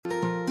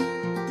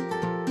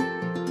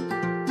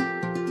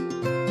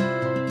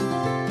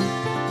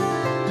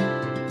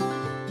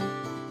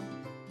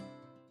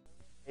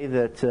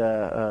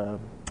that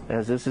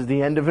as this is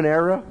the end of an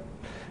era,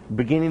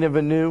 beginning of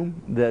a new,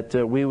 that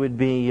we would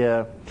be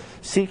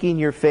seeking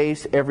your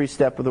face every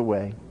step of the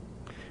way.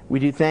 We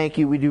do thank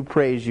you. We do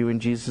praise you. In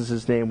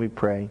Jesus' name we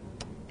pray.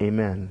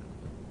 Amen.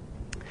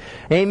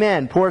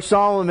 Amen. Poor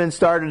Solomon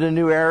started a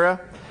new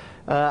era.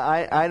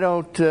 I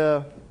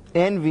don't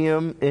envy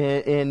him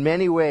in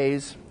many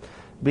ways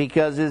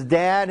because his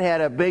dad had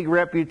a big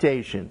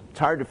reputation. It's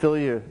hard to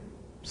fill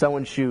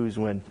someone's shoes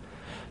when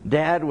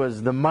dad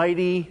was the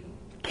mighty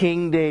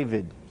King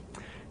David.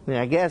 And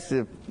I guess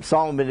if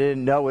Solomon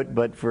didn't know it,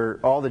 but for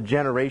all the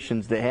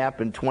generations that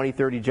happened, 20,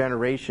 30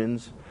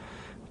 generations,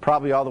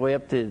 probably all the way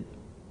up to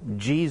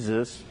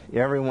Jesus,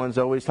 everyone's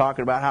always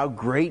talking about how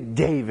great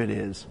David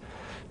is.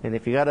 And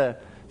if you got to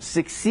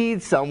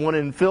succeed someone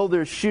and fill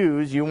their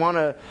shoes, you want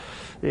to,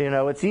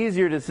 it's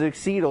easier to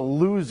succeed a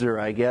loser,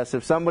 I guess.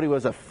 If somebody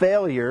was a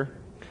failure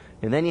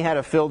and then you had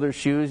to fill their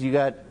shoes, you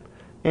got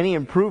any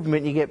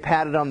improvement you get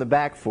patted on the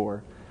back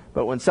for.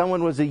 But when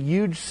someone was a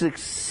huge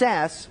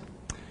success,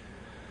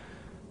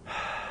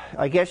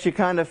 I guess you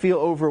kind of feel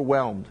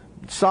overwhelmed.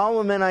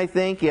 Solomon, I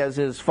think, as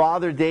his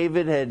father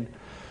David had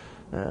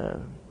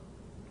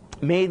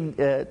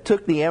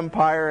took the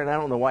empire, and I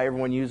don't know why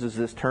everyone uses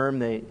this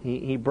term.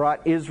 He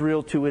brought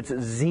Israel to its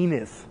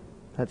zenith.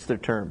 That's their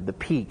term, the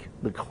peak,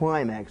 the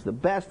climax. The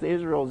best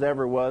Israel's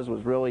ever was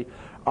really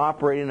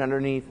operating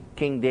underneath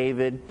King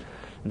David.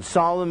 And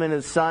Solomon,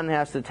 his son,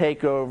 has to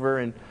take over.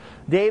 And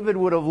David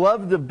would have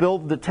loved to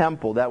build the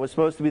temple. That was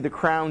supposed to be the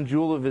crown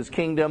jewel of his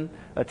kingdom,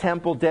 a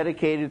temple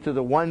dedicated to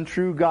the one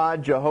true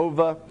God,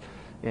 Jehovah.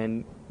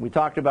 And we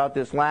talked about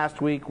this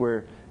last week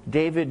where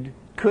David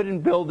couldn't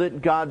build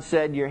it. God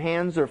said, your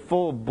hands are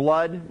full of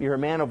blood. You're a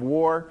man of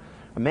war.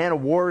 A man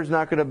of war is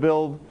not going to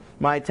build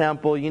my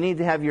temple. You need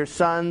to have your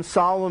son,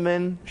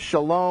 Solomon,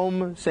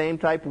 shalom, same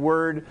type of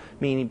word,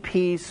 meaning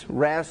peace,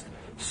 rest.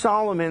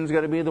 Solomon's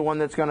going to be the one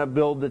that's going to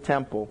build the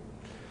temple.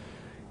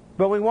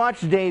 But we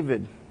watched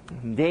David.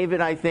 David,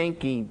 I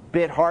think, he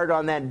bit hard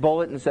on that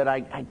bullet and said,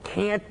 I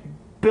can't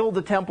build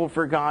a temple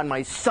for God.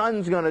 My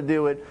son's going to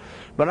do it.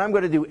 But I'm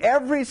going to do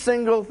every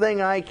single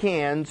thing I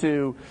can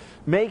to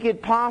make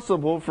it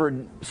possible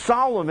for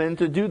Solomon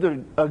to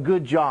do a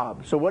good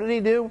job. So what did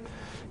he do?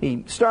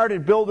 He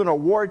started building a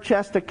war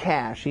chest of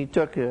cash. He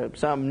took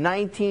some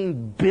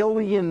 $19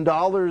 billion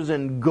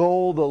in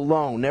gold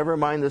alone. Never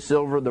mind the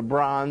silver, the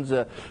bronze,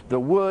 the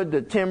wood,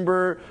 the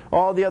timber,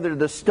 all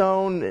the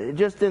stone,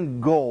 just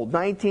in gold.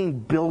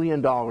 $19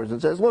 billion.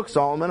 And says, look,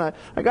 Solomon,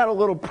 I got a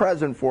little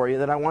present for you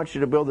that I want you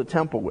to build a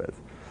temple with.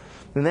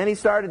 And then he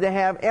started to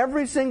have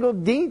every single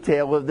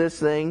detail of this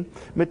thing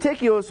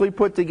meticulously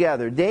put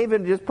together.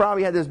 David just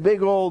probably had this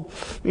big old,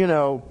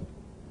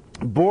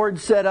 board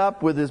set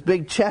up with his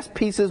big chess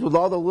pieces with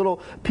all the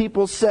little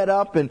people set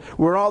up and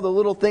where all the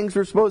little things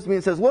were supposed to be.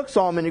 And says, look,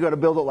 Solomon, you're going to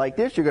build it like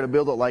this, you're going to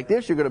build it like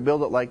this, you're going to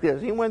build it like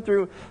this. He went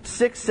through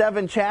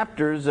 6-7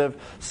 chapters of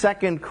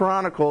 2nd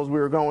Chronicles. We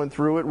were going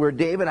through it where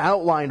David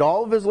outlined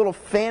all of his little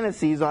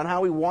fantasies on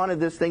how he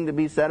wanted this thing to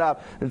be set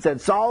up and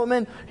said,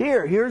 Solomon,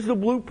 here's the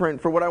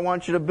blueprint for what I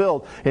want you to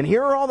build. And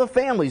here are all the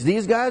families.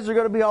 These guys are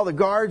going to be all the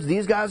guards.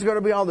 These guys are going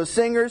to be all the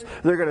singers.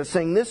 They're going to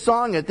sing this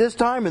song at this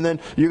time. And then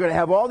you're going to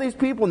have all these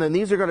people. And then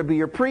these are going to be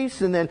your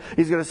priests, and then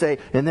he's going to say,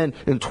 and then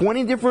in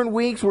 20 different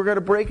weeks we're going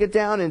to break it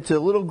down into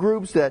little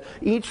groups that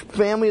each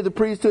family of the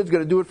priesthood is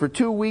going to do it for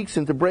 2 weeks,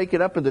 and to break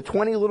it up into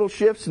 20 little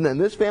shifts, and then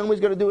this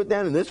family's going to do it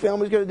then, and this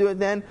family's going to do it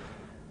then.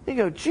 You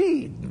go,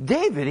 gee,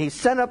 David, he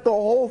set up the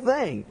whole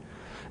thing.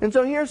 And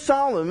so here's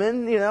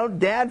Solomon,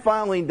 dad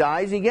finally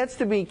dies, he gets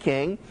to be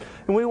king,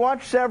 and we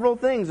watched several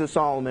things of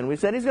Solomon. We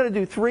said he's going to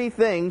do 3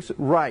 things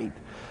right.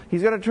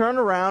 He's going to turn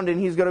around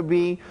and he's going to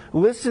be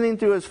listening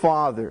to his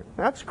father.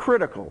 That's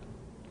critical.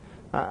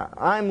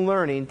 I'm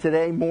learning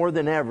today more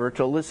than ever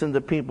to listen to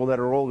people that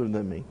are older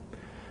than me.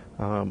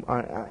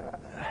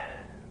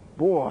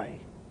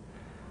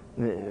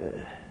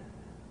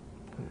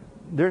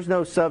 There's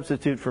no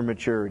substitute for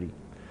maturity.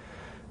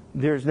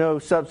 There's no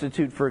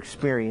substitute for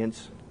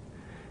experience.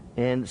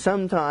 And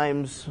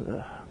sometimes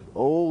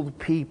old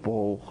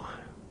people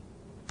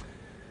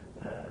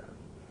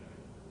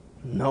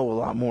know a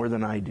lot more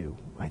than I do.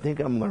 I think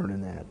I'm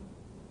learning that.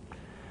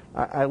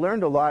 I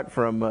learned a lot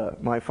from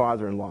my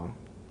father-in-law.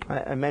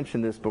 I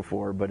mentioned this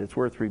before, but it's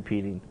worth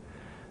repeating.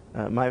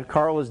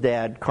 Carla's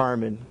dad,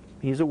 Carmen,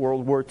 he's a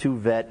World War II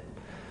vet.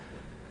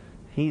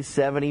 He's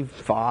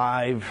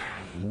 75,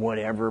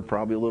 whatever,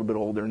 probably a little bit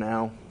older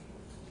now.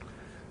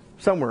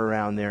 Somewhere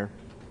around there.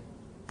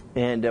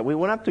 And we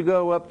went up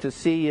to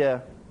see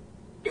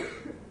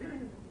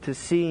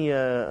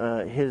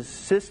his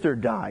sister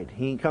died.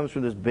 He comes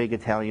from this big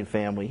Italian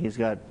family. He's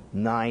got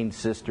 9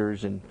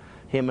 sisters and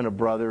him and a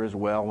brother as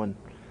well. And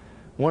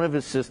one of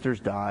his sisters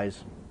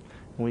dies.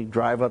 We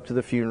drive up to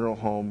the funeral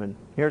home, and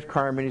here's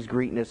Carmen. He's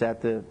greeting us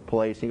at the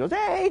place. He goes,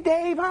 hey,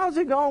 Dave, how's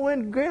it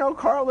going?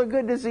 Carla,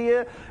 good to see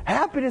you.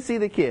 Happy to see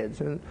the kids.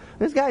 And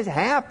this guy's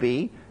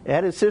happy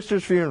at his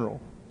sister's funeral.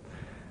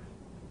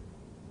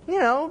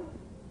 I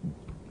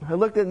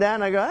looked at that,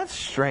 and I go, that's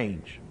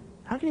strange.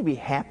 how can you be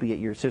happy at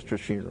your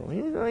sister's funeral?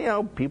 You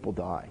know, people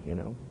die,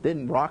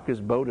 Didn't rock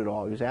his boat at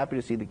all. He was happy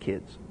to see the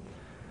kids.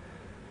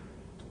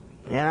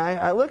 And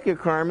I look at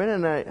Carmen,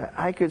 and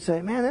I could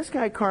say, man, this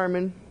guy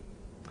Carmen,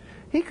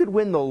 he could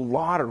win the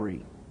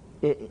lottery.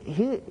 If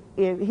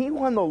he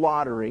won the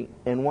lottery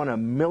and won $1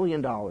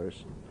 million, you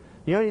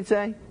know what he'd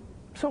say?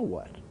 So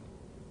what?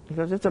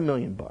 Because it's $1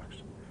 million.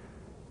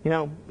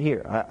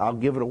 Here, I'll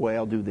give it away,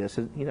 I'll do this.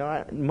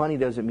 Money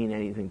doesn't mean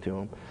anything to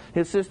him.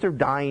 His sister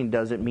dying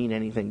doesn't mean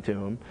anything to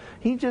him.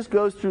 He just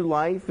goes through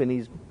life, and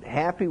he's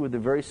happy with the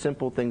very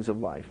simple things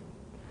of life.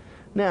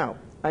 Now,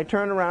 I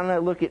turn around and I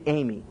look at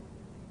Amy.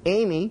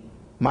 Amy,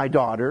 my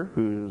daughter,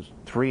 who's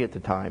 3 at the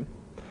time,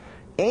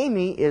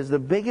 Amy is the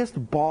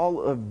biggest ball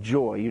of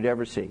joy you'd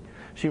ever see.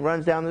 She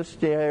runs down the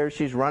stairs,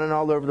 she's running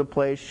all over the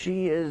place.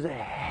 She is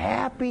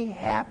happy,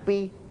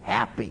 happy,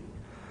 happy.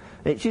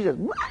 And she's just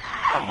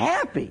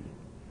happy.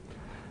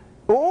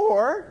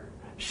 Or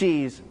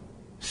she's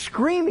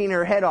screaming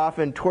her head off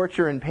in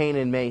torture and pain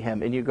and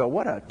mayhem. And you go,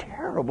 what a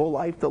terrible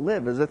life to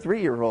live as a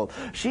 3-year-old.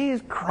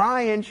 She's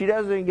crying. She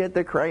doesn't get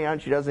the crayon.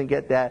 She doesn't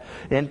get that.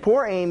 And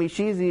poor Amy,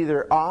 she's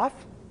either off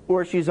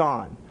or she's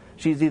on.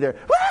 She's either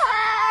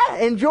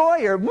in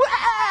joy or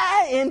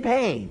in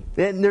pain.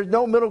 And there's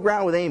no middle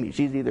ground with Amy.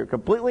 She's either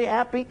completely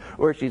happy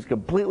or she's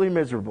completely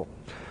miserable.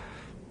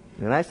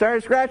 And I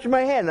started scratching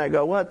my head, and I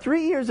go, well, at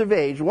 3 years of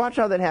age, watch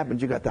how that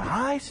happens. You got the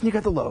highs, and you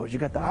got the lows. You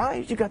got the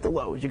highs, you got the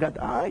lows. You got the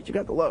highs, you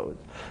got the lows.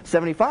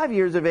 75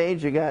 years of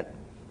age, you got,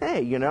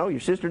 hey, your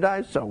sister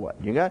dies, so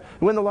what? You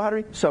win the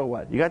lottery, so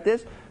what? You got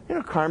this?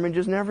 Carmen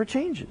just never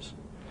changes.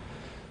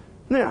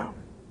 Now,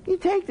 you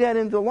take that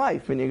into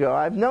life, and you go,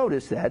 I've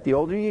noticed that. The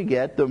older you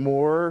get, the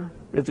more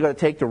it's going to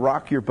take to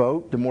rock your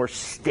boat. The more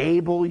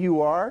stable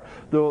you are,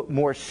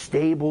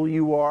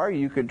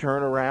 you can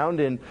turn around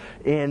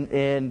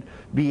and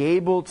be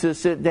able to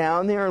sit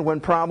down there. And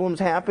when problems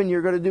happen,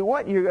 you're going to do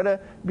what? You're going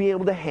to be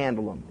able to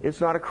handle them. It's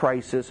not a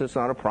crisis. It's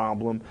not a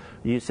problem.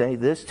 You say,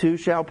 this too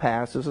shall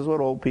pass. This is what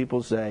old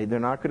people say. They're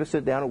not going to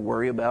sit down and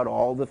worry about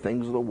all the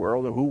things of the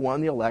world and who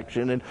won the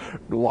election and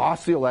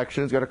lost the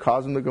election. It's going to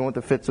cause them to go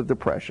into fits of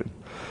depression.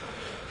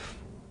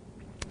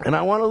 And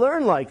I want to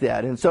learn like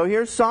that. And so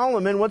here's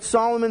Solomon. What's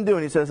Solomon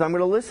doing? He says, I'm going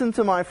to listen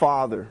to my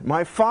father.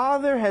 My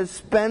father has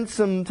spent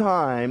some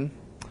time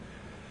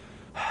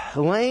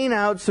laying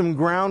out some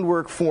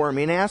groundwork for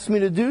me and asked me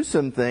to do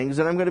some things,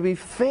 and I'm going to be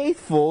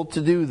faithful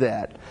to do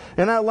that.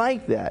 And I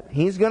like that.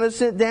 He's going to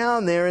sit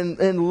down there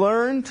and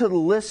learn to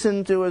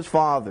listen to his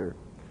father.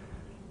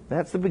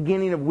 That's the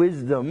beginning of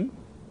wisdom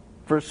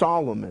for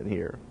Solomon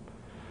here.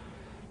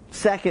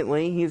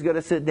 Secondly, he's going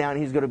to sit down,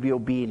 he's going to be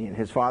obedient.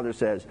 His father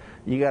says,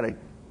 you got to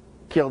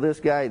kill this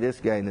guy, and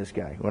this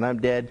guy. When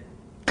I'm dead,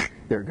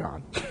 they're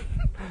gone.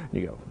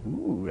 You go,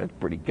 ooh, that's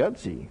pretty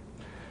gutsy.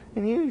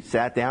 And he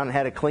sat down and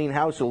had to clean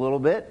house a little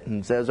bit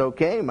and says,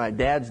 okay, my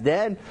dad's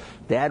dead.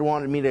 Dad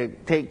wanted me to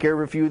take care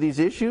of a few of these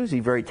issues.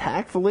 He very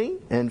tactfully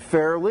and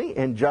fairly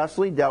and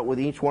justly dealt with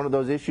each one of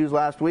those issues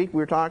last week we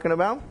were talking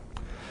about.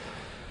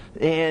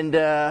 And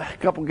a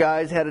couple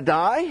guys had to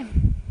die.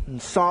 And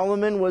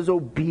Solomon was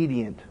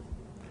obedient.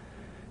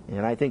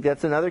 And I think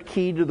that's another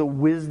key to the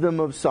wisdom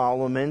of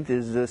Solomon,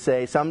 is to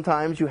say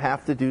sometimes you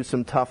have to do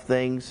some tough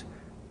things.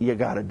 You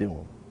got to do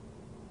them.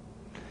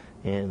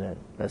 And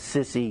a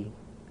sissy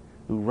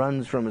who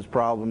runs from his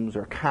problems,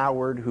 or a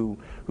coward who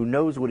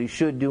knows what he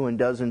should do and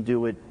doesn't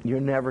do it, you're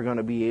never going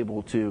to be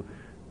able to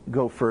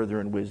go further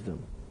in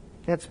wisdom.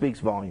 That speaks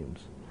volumes.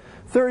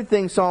 Third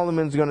thing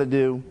Solomon's going to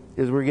do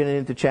is, we're getting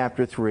into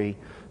chapter 3.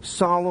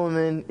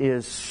 Solomon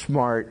is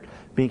smart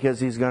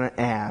because he's going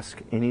to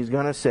ask, and he's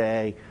going to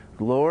say,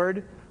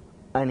 Lord,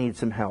 I need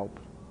some help.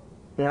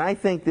 And I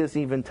think this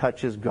even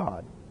touches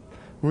God.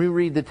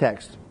 Reread the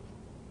text.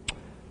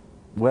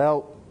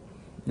 Well,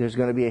 there's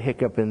going to be a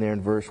hiccup in there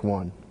in verse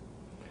 1.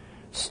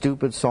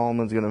 Stupid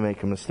Solomon's going to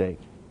make a mistake.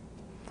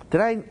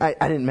 I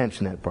didn't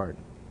mention that part.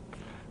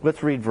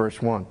 Let's read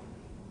verse 1.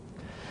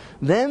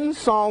 Then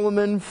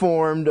Solomon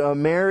formed a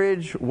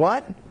marriage,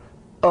 what?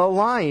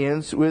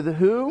 Alliance with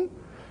who?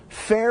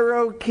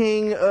 Pharaoh,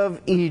 king of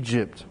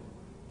Egypt.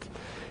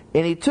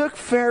 And he took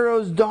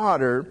Pharaoh's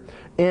daughter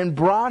and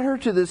brought her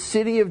to the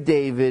city of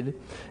David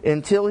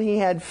until he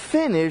had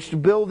finished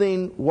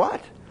building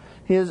what?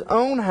 His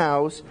own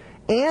house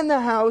and the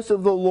house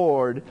of the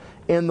Lord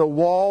and the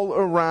wall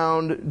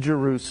around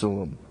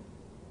Jerusalem.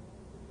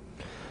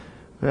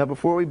 Now,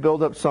 before we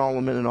build up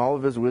Solomon and all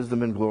of his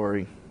wisdom and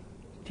glory,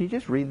 do you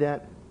just read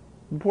that?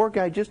 The poor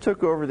guy just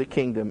took over the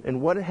kingdom,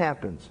 and what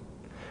happens?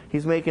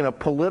 He's making a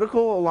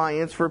political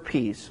alliance for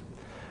peace.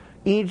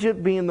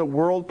 Egypt, being the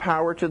world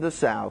power to the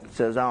south,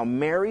 says, I'll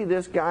marry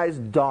this guy's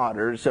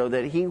daughter so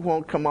that he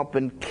won't come up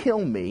and kill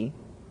me,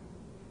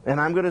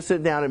 and I'm going to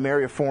sit down and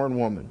marry a foreign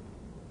woman.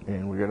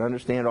 And we're going to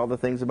understand all the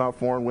things about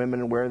foreign women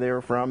and where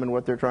they're from and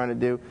what they're trying to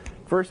do.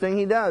 First thing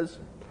he does,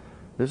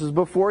 this is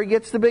before he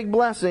gets the big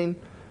blessing,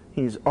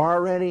 he's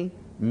already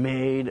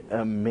made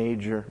a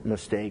major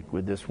mistake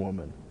with this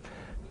woman.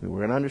 We're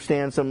going to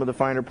understand some of the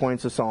finer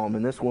points of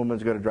Solomon. This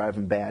woman's going to drive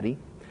him batty.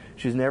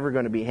 she's never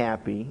going to be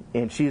happy,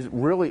 and she's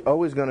really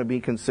always going to be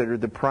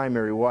considered the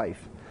primary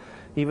wife.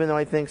 Even though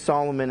I think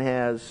Solomon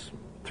has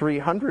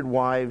 300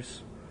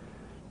 wives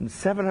and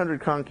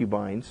 700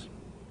 concubines,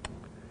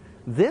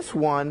 this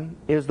one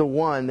is the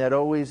one that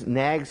always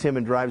nags him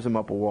and drives him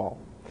up a wall.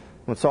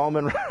 When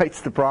Solomon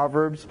writes the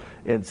Proverbs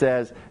and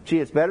says, gee,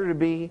 it's better to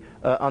be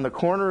on the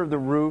corner of the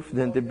roof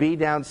than to be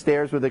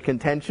downstairs with a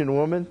contention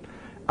woman,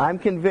 I'm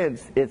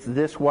convinced it's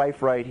this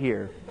wife right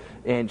here.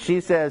 And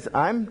she says,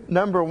 I'm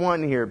number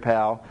one here,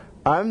 pal.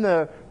 I'm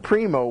the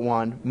primo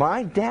one.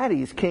 My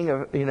daddy's king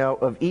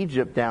of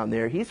Egypt down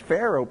there. He's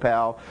Pharaoh,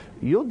 pal.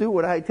 You'll do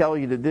what I tell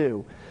you to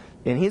do.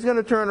 And he's going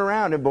to turn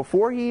around, and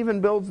before he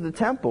even builds the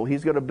temple,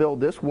 he's going to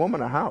build this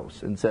woman a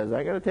house and says,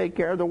 I got to take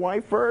care of the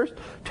wife first,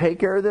 take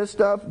care of this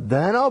stuff,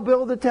 then I'll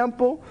build the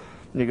temple.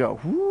 And you go,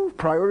 whoo,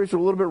 priorities are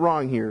a little bit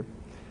wrong here.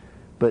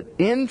 But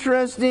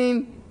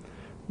interesting.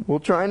 We'll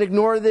try and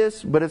ignore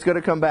this, but it's going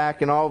to come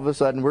back, and all of a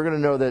sudden we're going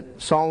to know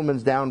that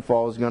Solomon's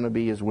downfall is going to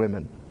be his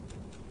women.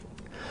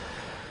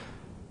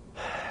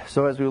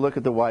 So as we look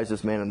at the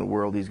wisest man in the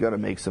world, he's going to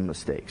make some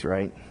mistakes,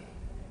 right?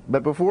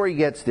 But before he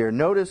gets there,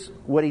 notice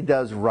what he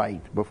does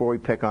right before we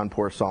pick on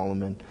poor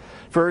Solomon.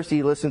 First,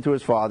 he listened to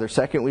his father.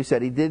 Second, we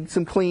said he did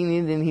some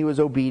cleaning and he was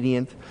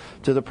obedient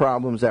to the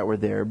problems that were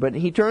there. But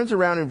he turns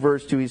around in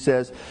verse 2, he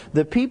says,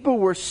 the people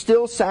were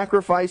still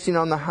sacrificing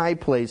on the high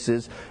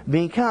places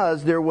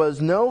because there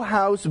was no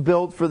house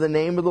built for the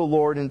name of the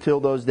Lord until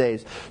those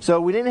days.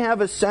 So we didn't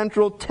have a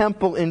central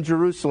temple in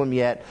Jerusalem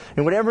yet.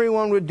 And what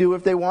everyone would do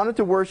if they wanted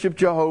to worship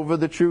Jehovah,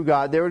 the true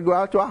God, they would go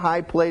out to a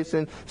high place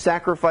and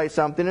sacrifice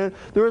something. And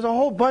there was a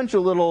whole bunch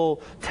of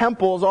little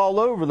temples all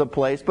over the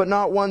place, but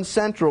not one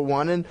central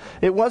one. And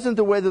it wasn't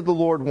the way that the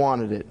Lord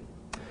wanted it.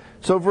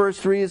 So verse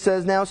 3, it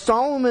says, now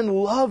Solomon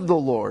loved the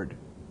Lord.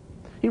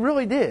 He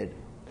really did.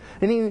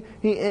 And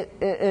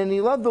he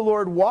loved the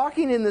Lord,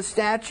 walking in the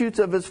statutes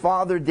of his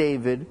father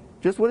David,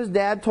 just what his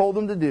dad told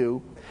him to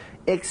do,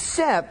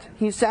 except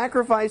he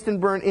sacrificed and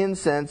burnt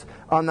incense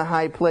on the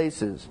high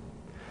places.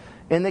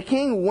 And the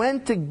king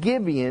went to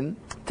Gibeon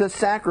to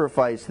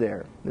sacrifice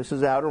there. This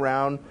is out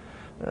around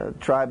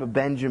tribe of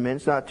Benjamin.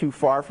 It's not too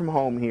far from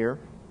home here.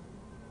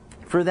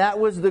 For that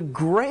was the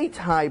great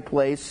high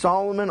place.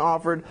 Solomon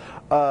offered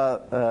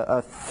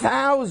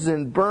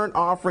 1,000 burnt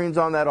offerings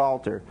on that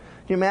altar.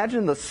 Can you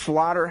imagine the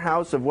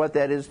slaughterhouse of what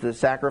that is to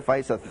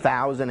sacrifice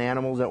 1,000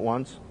 animals at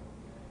once?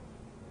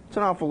 It's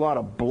an awful lot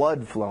of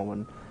blood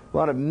flowing. A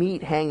lot of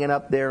meat hanging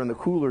up there in the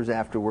coolers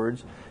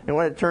afterwards. And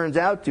what it turns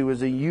out to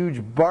is a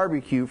huge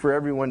barbecue for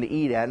everyone to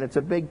eat at. And it's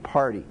a big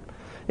party.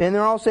 And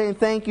they're all saying,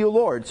 thank you,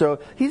 Lord. So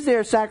he's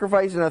there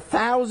sacrificing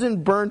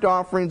 1,000 burnt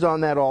offerings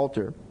on that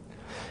altar.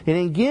 And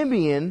in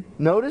Gibeon,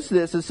 notice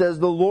this, it says,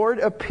 the Lord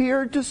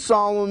appeared to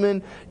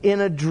Solomon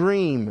in a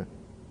dream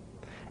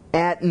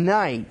at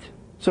night.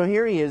 So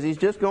here he is, he's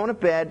just going to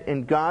bed,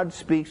 and God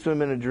speaks to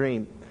him in a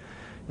dream.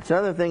 It's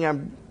another thing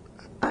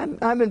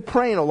I've been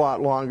praying a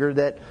lot longer,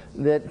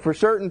 that for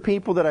certain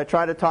people that I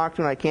try to talk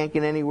to and I can't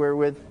get anywhere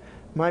with,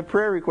 my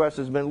prayer request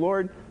has been,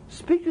 Lord,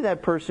 speak to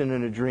that person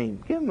in a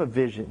dream. Give them a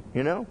vision,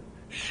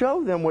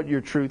 Show them what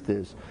your truth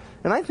is.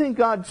 And I think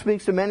God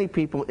speaks to many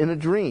people in a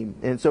dream.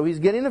 And so he's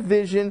getting a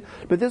vision,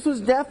 but this was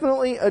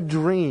definitely a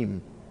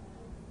dream.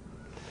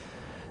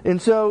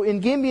 And so in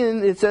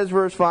Gibeon, it says,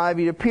 verse 5,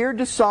 he appeared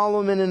to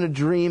Solomon in a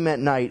dream at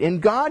night.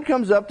 And God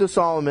comes up to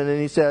Solomon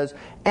and he says,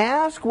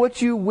 ask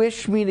what you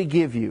wish me to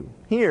give you.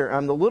 Here,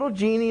 I'm the little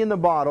genie in the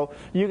bottle.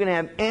 You can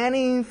have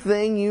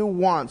anything you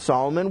want,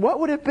 Solomon. What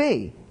would it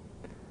be?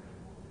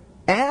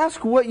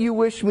 Ask what you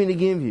wish me to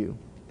give you.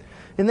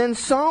 And then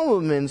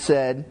Solomon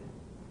said,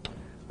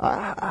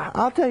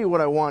 I'll tell you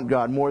what I want,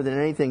 God, more than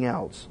anything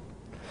else.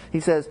 He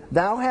says,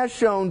 thou hast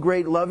shown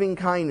great loving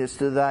kindness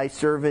to thy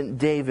servant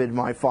David,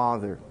 my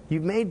father.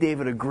 You've made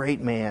David a great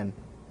man.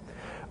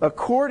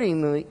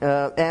 Accordingly,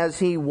 as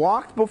he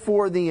walked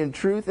before thee in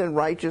truth and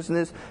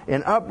righteousness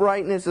and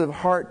uprightness of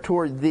heart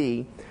toward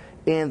thee,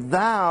 and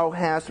thou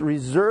hast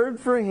reserved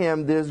for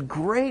him this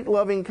great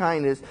loving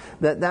kindness,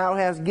 that thou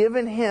hast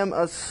given him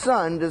a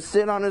son to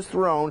sit on his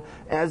throne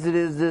as it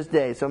is this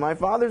day. So my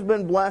father's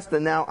been blessed,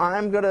 and now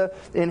I'm going to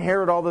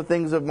inherit all the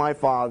things of my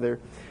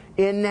father.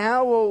 And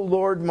now, O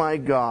Lord my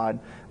God,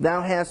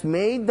 thou hast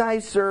made thy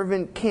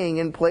servant king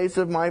in place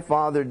of my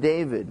father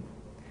David.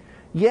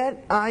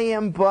 Yet I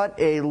am but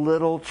a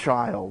little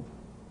child.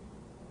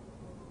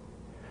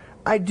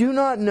 I do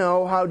not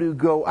know how to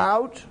go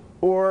out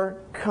or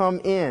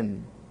come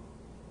in.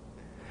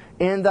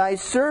 And thy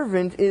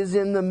servant is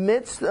in the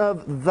midst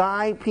of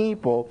thy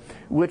people,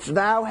 which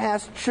thou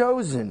hast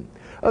chosen,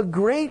 a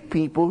great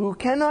people who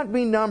cannot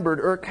be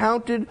numbered or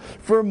counted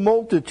for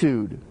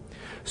multitude.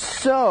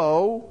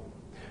 So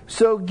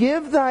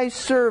give thy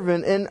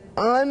servant an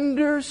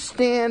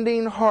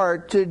understanding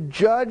heart to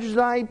judge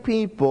thy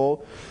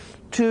people,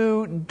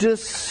 to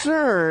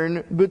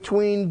discern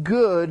between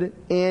good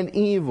and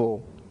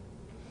evil.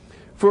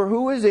 For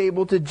who is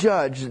able to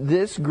judge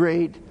this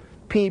great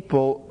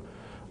people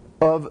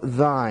of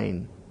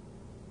thine?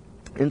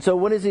 And so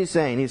what is he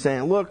saying? He's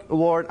saying, look,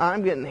 Lord,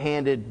 I'm getting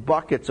handed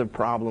buckets of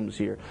problems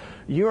here.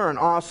 You're an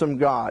awesome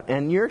God,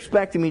 and you're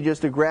expecting me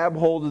just to grab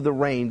hold of the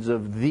reins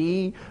of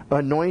the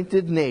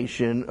anointed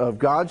nation of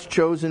God's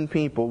chosen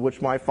people,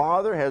 which my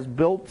Father has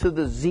built to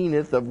the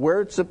zenith of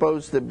where it's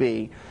supposed to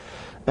be.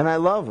 And I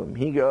love him.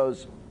 He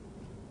goes,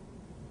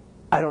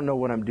 I don't know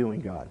what I'm doing,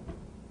 God.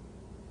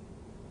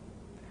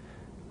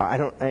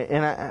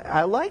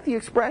 I like the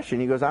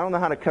expression. He goes, I don't know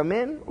how to come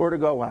in or to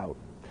go out.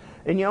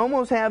 And you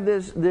almost have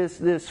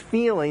this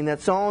feeling that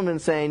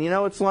Solomon's saying,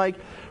 it's like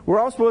we're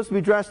all supposed to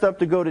be dressed up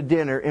to go to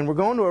dinner, and we're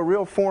going to a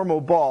real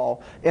formal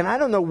ball, and I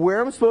don't know where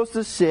I'm supposed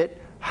to sit,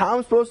 how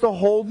I'm supposed to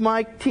hold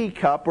my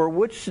teacup, or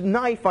which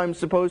knife I'm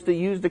supposed to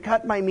use to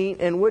cut my meat,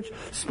 and which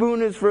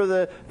spoon is for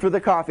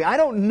the coffee. I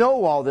don't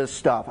know all this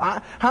stuff.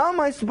 How am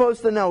I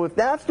supposed to know if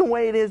that's the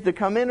way it is to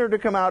come in or to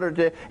come out or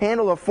to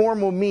handle a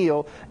formal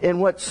meal?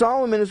 And what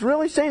Solomon is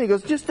really saying, he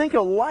goes, just think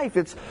of life.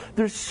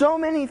 There's so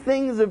many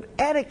things of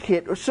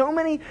etiquette or so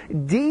many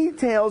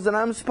details that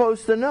I'm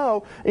supposed to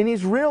know, and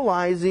he's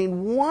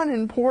realizing one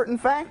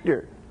important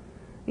factor.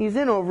 He's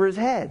in over his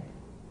head.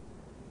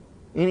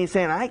 And he's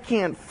saying, I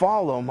can't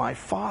follow my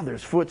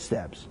father's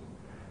footsteps.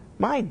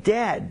 My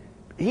dad,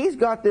 he's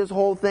got this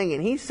whole thing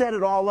and he set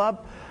it all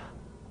up.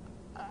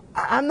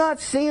 I'm not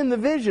seeing the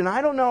vision.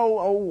 I don't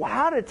know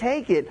how to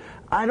take it.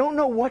 I don't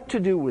know what to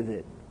do with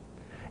it.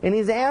 And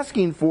he's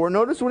asking for,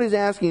 notice what he's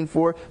asking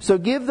for, so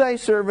give thy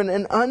servant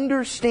an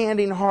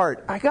understanding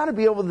heart. I got to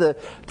be able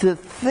to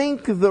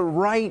think the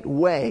right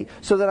way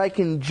so that I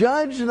can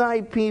judge thy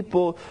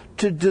people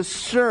to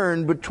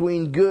discern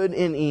between good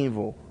and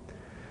evil.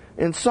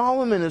 And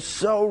Solomon is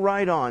so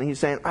right on. He's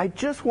saying, I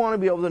just want to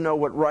be able to know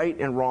what right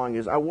and wrong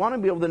is. I want to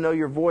be able to know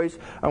your voice.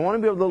 I want to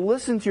be able to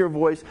listen to your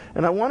voice.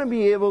 And I want to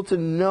be able to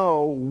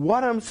know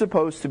what I'm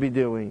supposed to be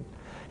doing.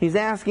 He's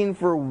asking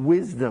for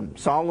wisdom.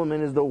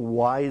 Solomon is the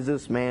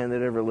wisest man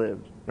that ever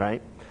lived,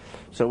 right?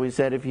 So we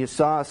said if you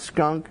saw a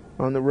skunk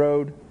on the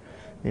road,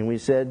 and we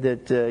said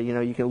that,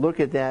 you can look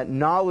at that.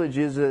 Knowledge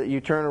is that you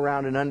turn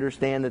around and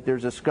understand that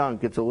there's a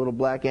skunk. It's a little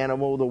black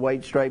animal with a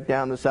white stripe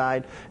down the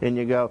side, and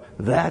you go,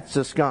 that's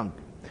a skunk.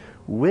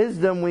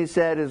 Wisdom, we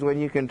said, is when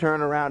you can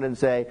turn around and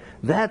say,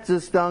 that's a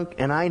skunk,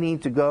 and I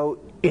need to go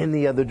in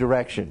the other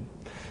direction.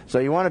 So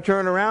you want to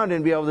turn around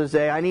and be able to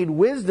say, I need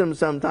wisdom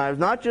sometimes,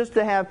 not just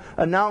to have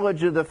a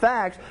knowledge of the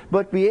facts,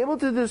 but be able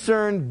to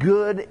discern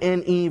good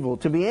and evil.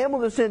 To be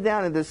able to sit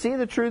down and to see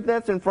the truth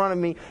that's in front of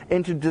me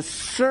and to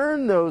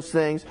discern those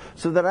things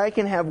so that I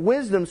can have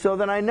wisdom, so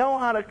that I know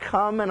how to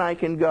come and I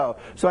can go.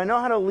 So I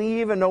know how to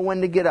leave and know when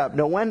to get up,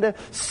 know when to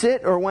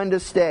sit or when to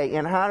stay,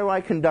 and how do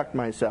I conduct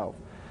myself.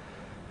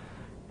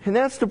 And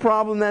that's the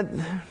problem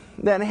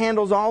that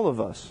handles all of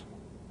us.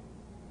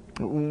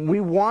 We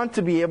want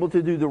to be able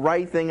to do the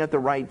right thing at the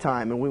right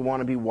time, and we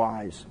want to be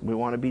wise. We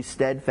want to be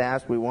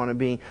steadfast. We want to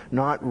be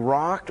not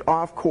rocked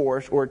off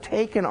course or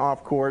taken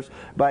off course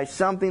by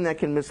something that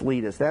can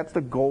mislead us. That's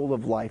the goal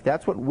of life.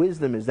 That's what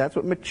wisdom is. That's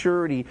what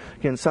maturity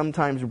can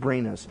sometimes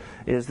bring us,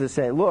 is to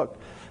say, look,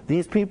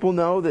 these people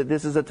know that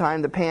this is a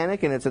time to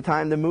panic and it's a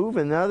time to move,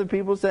 and other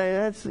people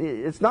say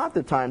it's not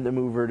the time to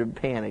move or to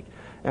panic.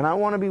 And I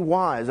want to be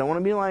wise. I want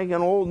to be like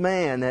an old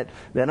man that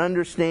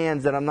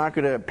understands that I'm not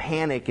going to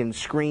panic and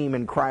scream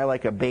and cry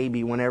like a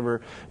baby whenever,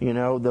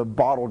 the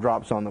bottle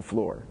drops on the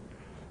floor.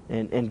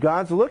 And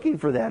God's looking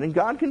for that, and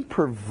God can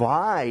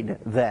provide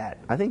that.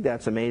 I think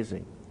that's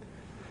amazing.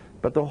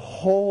 But the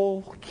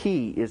whole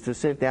key is to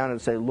sit down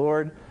and say,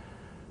 Lord,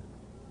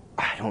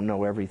 I don't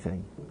know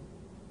everything.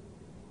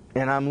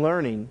 And I'm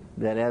learning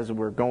that as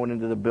we're going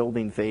into the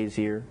building phase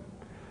here,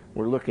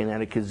 we're looking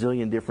at a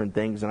gazillion different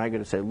things, and I got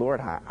to say, Lord,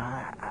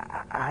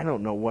 I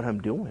don't know what I'm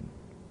doing.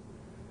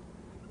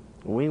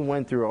 We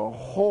went through a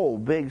whole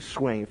big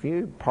swing. If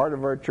you're part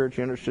of our church,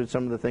 you understood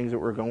some of the things that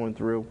we're going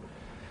through.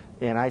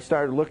 And I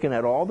started looking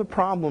at all the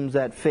problems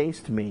that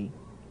faced me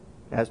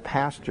as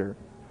pastor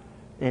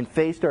and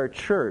faced our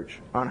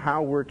church on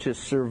how we're to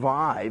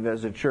survive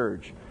as a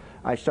church.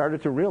 I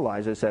started to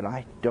realize, I said,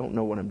 I don't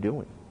know what I'm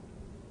doing.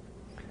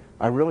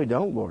 I really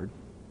don't, Lord.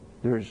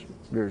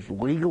 There's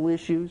legal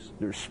issues,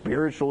 there's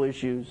spiritual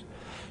issues,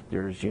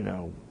 there's,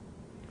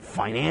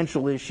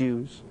 financial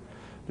issues.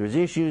 There's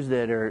issues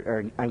that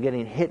I'm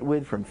getting hit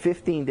with from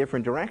 15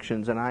 different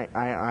directions, and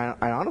I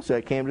honestly,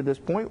 I came to this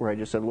point where I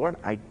just said, Lord,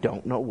 I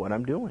don't know what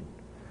I'm doing.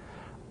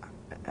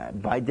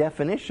 By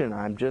definition,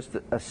 I'm just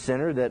a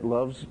sinner that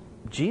loves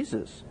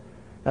Jesus.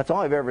 That's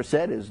all I've ever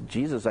said is,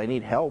 Jesus, I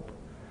need help.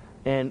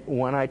 And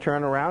when I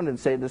turn around and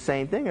say the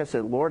same thing, I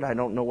said, Lord, I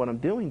don't know what I'm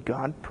doing.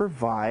 God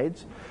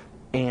provides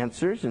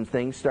answers, and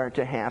things start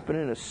to happen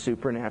in a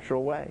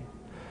supernatural way.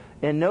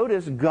 And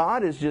notice,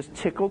 God is just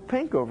tickled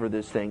pink over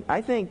this thing. I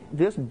think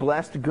this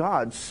blessed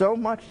God so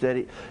much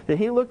that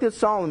he looked at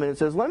Solomon and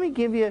says, let me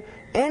give you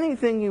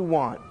anything you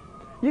want.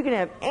 You can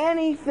have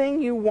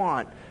anything you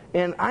want.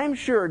 And I'm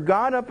sure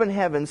God up in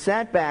heaven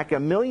sat back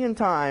 1,000,000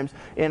 times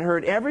and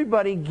heard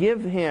everybody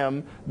give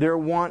him their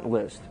want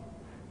list.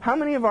 How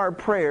many of our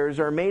prayers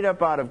are made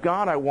up out of,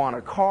 God, I want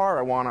a car,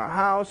 I want a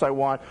house, I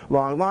want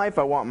long life,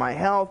 I want my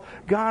health.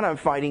 God, I'm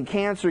fighting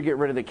cancer, get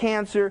rid of the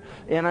cancer.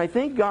 And I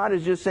think God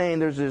is just saying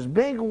there's this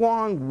big,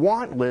 long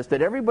want list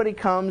that everybody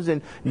comes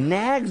and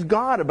nags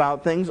God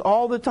about things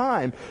all the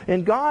time.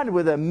 And God,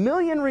 with a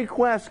million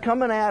requests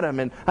coming at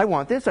him, and I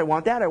want this, I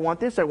want that, I want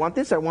this, I want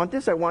this, I want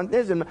this, I want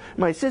this, and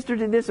my sister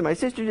did this, and my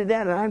sister did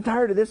that, and I'm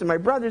tired of this, and my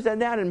brother said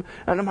that, and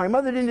my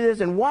mother didn't do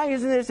this, and why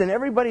isn't this? And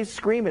everybody's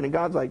screaming, and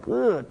God's like,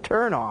 ugh,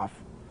 turn off.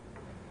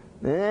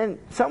 And then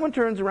someone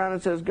turns around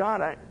and says,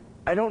 God,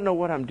 I don't know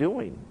what I'm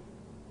doing.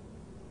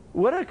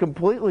 What a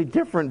completely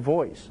different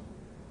voice.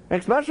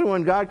 Especially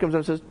when God comes up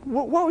and says,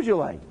 what would you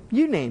like?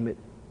 You name it.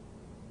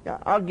 Yeah,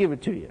 I'll give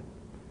it to you.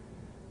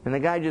 And the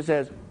guy just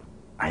says,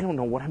 I don't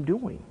know what I'm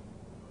doing.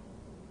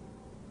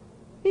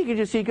 You can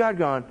just see God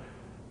going,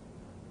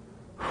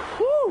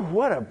 whew,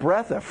 what a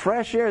breath of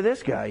fresh air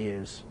this guy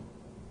is.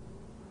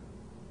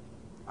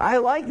 I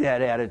like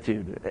that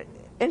attitude.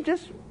 And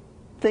just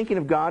thinking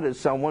of God as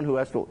someone who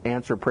has to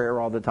answer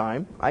prayer all the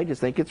time, I just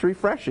think it's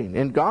refreshing.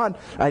 And God,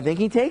 I think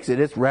He takes it.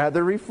 It's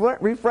rather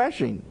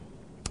refreshing.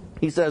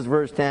 He says,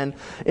 verse 10,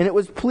 and it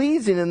was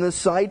pleasing in the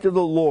sight of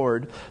the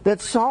Lord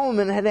that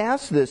Solomon had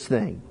asked this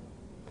thing.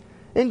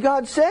 And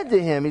God said to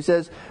him, He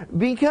says,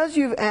 because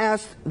you've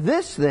asked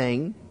this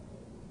thing,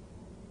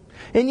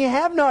 and you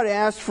have not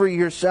asked for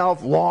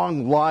yourself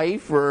long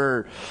life,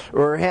 or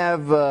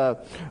have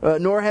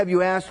nor have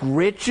you asked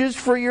riches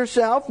for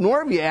yourself,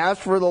 nor have you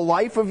asked for the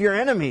life of your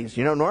enemies.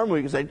 You know, normally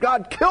you can say,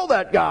 God, kill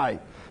that guy.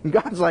 And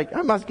God's like,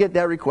 I must get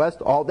that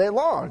request all day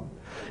long.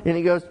 And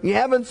He goes, you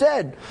haven't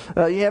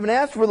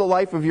asked for the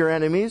life of your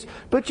enemies,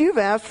 but you've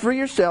asked for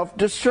yourself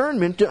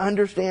discernment to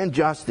understand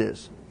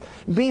justice.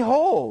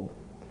 Behold,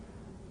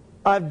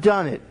 I've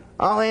done it.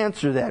 I'll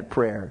answer that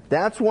prayer.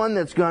 That's one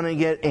that's going to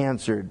get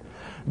answered.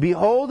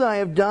 Behold, I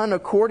have done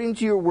according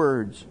to your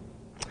words.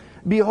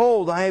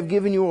 Behold, I have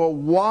given you a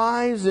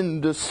wise and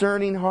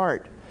discerning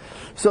heart,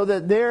 so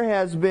that there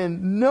has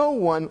been no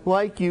one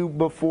like you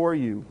before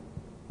you,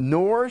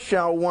 nor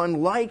shall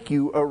one like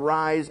you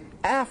arise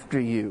after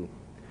you.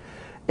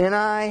 And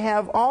I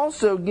have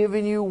also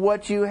given you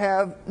what you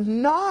have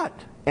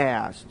not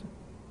asked,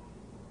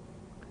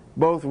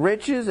 both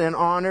riches and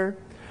honor,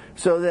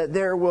 so that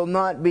there will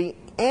not be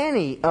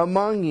any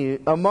among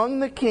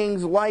the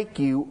kings like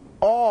you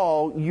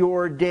all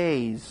your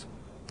days.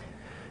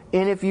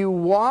 And if you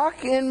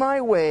walk in my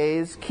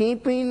ways,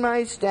 keeping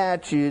my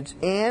statutes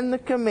and the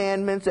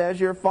commandments as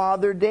your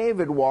father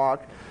David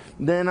walked,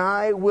 then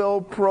I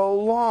will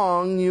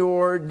prolong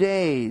your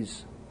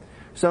days.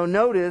 So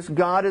notice,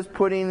 God is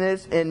putting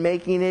this and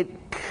making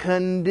it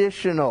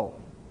conditional.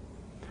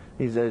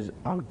 He says,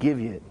 I'll give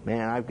you it.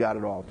 Man, I've got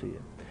it all to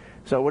you.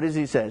 So what does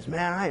He say?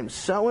 Man, I am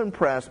so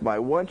impressed by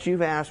what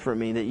you've asked for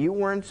me, that you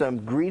weren't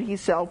some greedy,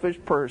 selfish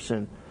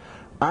person.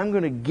 I'm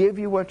going to give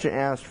you what you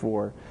asked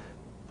for,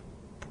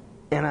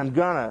 and I'm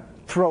going to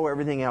throw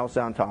everything else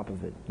on top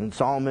of it. And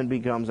Solomon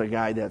becomes a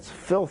guy that's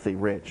filthy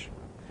rich.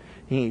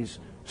 He's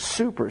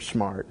super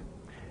smart.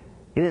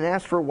 He didn't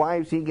ask for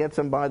wives, he gets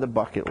them by the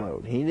bucket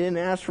load. He didn't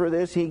ask for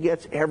this, he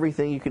gets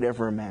everything you could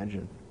ever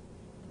imagine.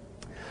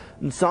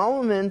 And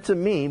Solomon, to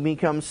me,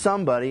 becomes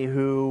somebody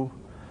who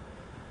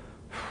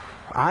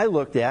I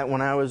looked at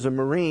when I was a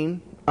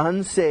Marine,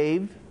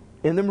 unsaved,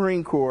 in the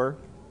Marine Corps.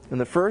 And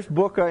the first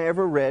book I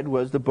ever read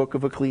was the book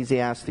of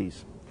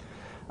Ecclesiastes.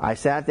 I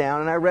sat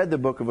down and I read the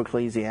book of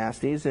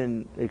Ecclesiastes,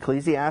 and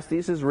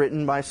Ecclesiastes is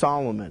written by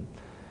Solomon.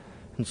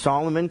 And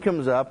Solomon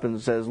comes up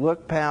and says,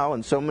 look, pal,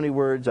 in so many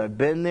words, I've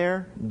been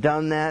there,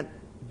 done that,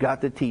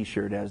 got the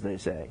t-shirt, as they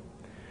say.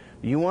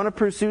 You want to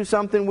pursue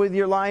something with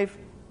your life?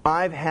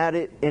 I've had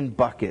it in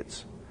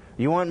buckets.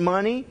 You want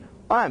money?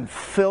 I'm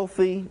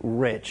filthy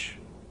rich.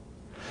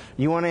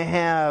 You want to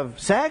have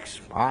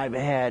sex? I've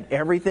had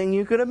everything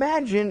you could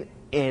imagine.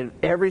 And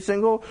every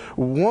single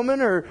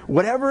woman or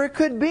whatever it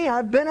could be,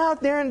 I've been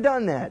out there and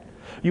done that.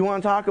 You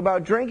want to talk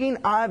about drinking?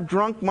 I've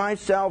drunk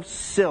myself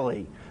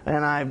silly,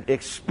 and I've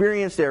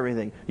experienced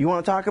everything. You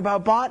want to talk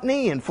about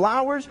botany and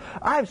flowers?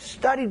 I've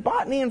studied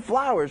botany and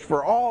flowers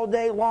for all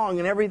day long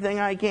and everything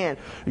I can.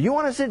 You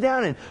want to sit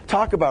down and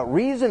talk about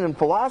reason and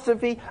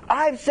philosophy?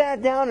 I've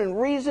sat down and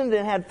reasoned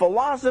and had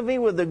philosophy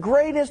with the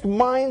greatest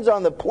minds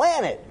on the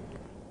planet.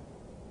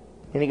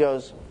 And he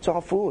goes, it's all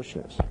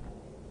foolishness.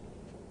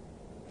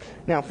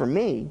 Now for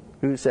me,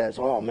 who says,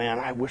 oh man,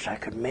 I wish I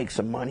could make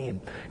some money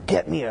and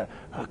get me a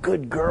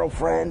good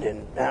girlfriend,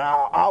 and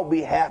I'll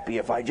be happy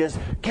if I just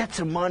get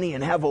some money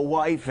and have a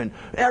wife and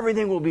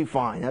everything will be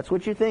fine. That's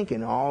what you're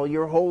thinking all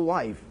your whole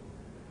life.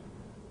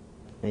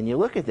 And you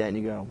look at that and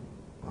you go,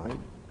 well,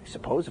 I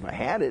suppose if I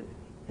had it,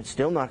 it's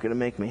still not going to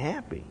make me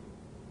happy.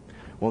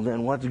 Well,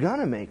 then what's going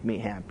to make me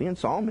happy? And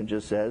Solomon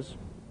just says,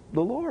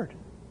 the Lord.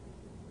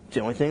 It's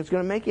the only thing that's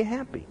going to make you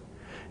happy.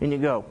 And you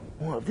go,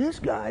 well, if this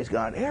guy's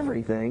got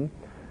everything,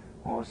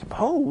 well, I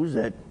suppose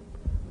that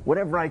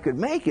whatever I could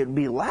make, it would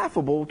be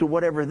laughable to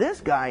whatever this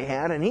guy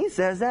had, and he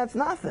says that's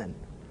nothing.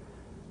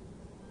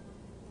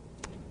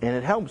 And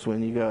it helps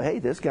when you go, hey,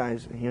 this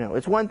guy's,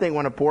 it's one thing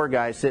when a poor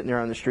guy's sitting there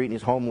on the street and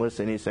he's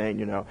homeless and he's saying,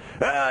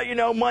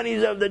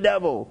 money's of the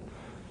devil.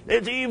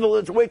 It's evil,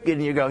 it's wicked.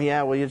 And you go,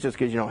 yeah, well, it's just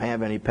because you don't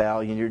have any, pal.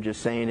 And you're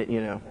just saying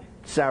it,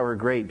 sour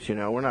grapes,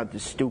 we're not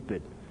this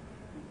stupid.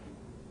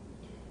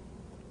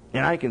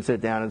 And I can sit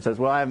down and says,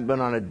 well, I haven't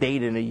been on a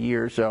date in a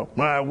year, so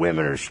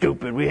women are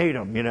stupid. We hate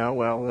them,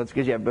 Well, that's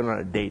because you haven't been on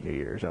a date in a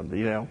year or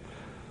something,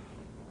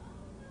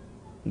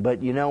 But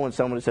when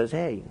someone says,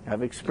 hey,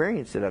 I've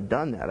experienced it, I've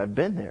done that, I've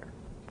been there,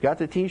 got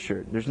the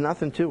t-shirt, there's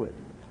nothing to it.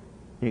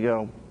 You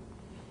go,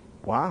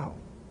 wow,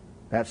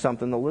 that's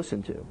something to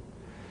listen to.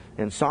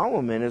 And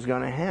Solomon is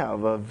going to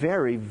have a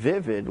very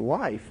vivid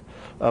life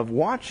of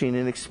watching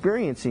and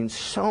experiencing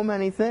so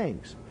many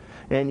things.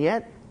 And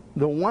yet,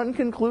 the one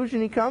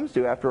conclusion he comes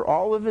to after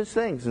all of his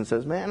things and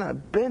says, man,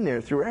 I've been there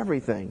through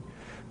everything.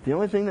 The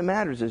only thing that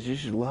matters is you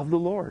should love the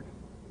Lord.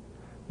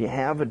 You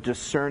have a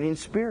discerning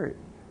spirit.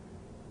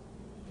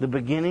 The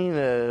beginning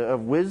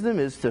of wisdom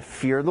is to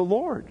fear the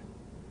Lord.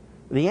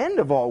 The end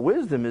of all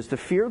wisdom is to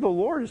fear the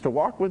Lord, is to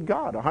walk with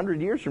God. 100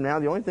 years from now,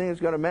 the only thing that's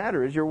going to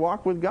matter is your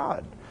walk with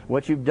God.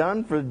 What you've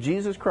done for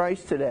Jesus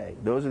Christ today.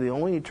 Those are the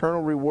only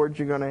eternal rewards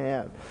you're going to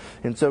have.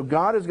 And so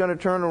God is going to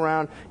turn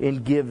around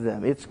and give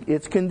them.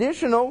 It's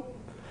conditional.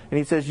 And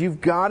he says,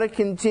 you've got to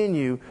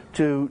continue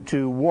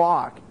to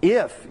walk.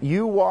 If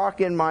you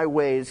walk in my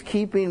ways,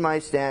 keeping my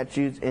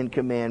statutes and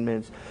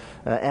commandments,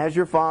 as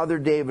your father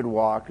David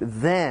walked,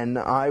 then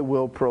I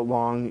will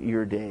prolong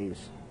your days.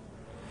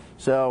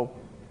 So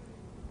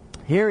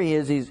here he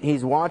is,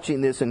 he's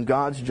watching this, and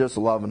God's just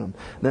loving him.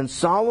 Then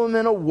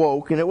Solomon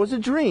awoke, and it was a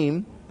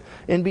dream.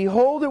 And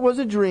behold, it was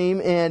a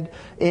dream, and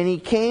he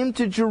came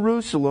to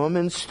Jerusalem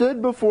and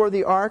stood before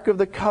the ark of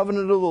the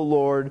covenant of the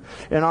Lord,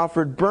 and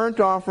offered burnt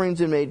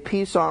offerings and made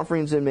peace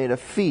offerings and made a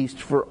feast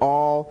for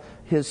all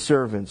his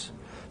servants.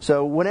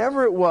 So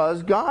whenever it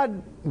was,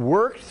 God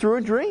worked through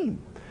a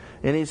dream.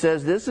 And he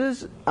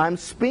says, I'm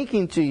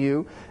speaking to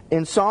you.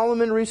 And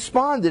Solomon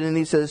responded, and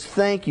he says,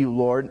 thank you,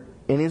 Lord.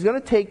 And he's going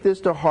to take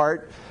this to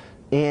heart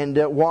and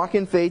walk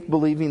in faith,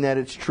 believing that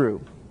it's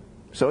true.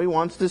 So he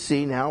wants to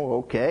see now,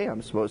 okay,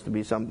 I'm supposed to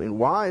be something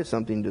wise,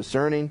 something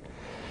discerning,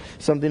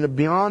 something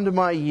beyond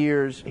my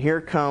years. Here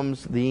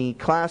comes the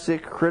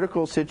classic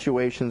critical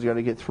situation's got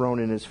to get thrown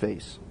in his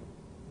face.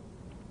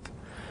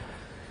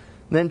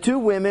 Then two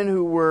women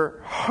who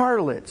were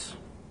harlots.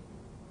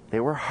 They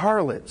were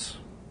harlots.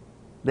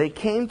 They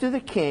came to the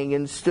king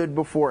and stood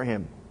before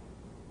him.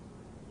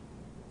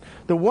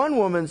 The one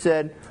woman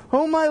said,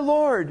 oh my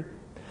lord,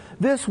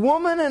 this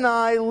woman and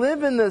I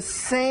live in the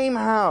same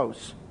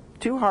house.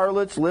 Two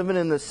harlots living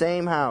in the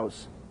same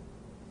house.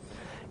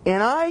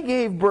 And I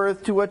gave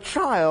birth to a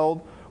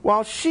child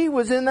while she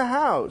was in the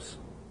house.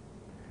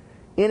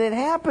 And it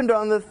happened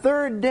on the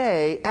third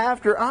day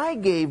after I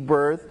gave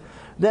birth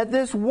that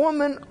this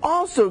woman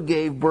also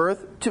gave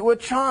birth to a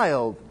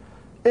child.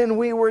 And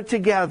we were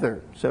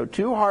together. So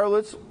two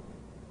harlots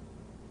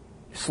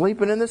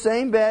sleeping in the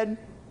same bed,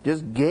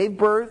 just gave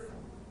birth.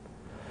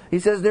 He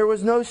says there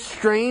was no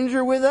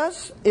stranger with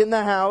us in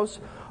the house,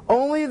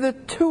 only the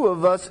two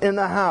of us in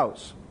the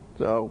house.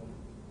 So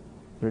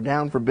they're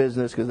down for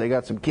business because they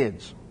got some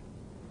kids.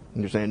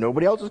 And they're saying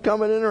nobody else is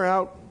coming in or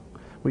out.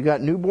 We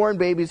got newborn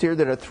babies here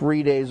that are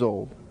 3 days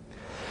old.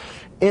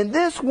 And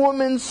this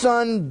woman's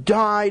son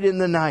died in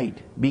the night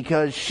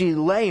because she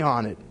lay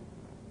on it.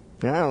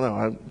 And I don't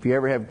know, if you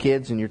ever have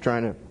kids and you're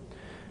trying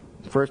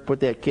to first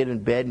put that kid in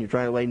bed and you're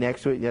trying to lay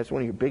next to it, that's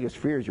one of your biggest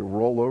fears. You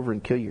roll over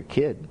and kill your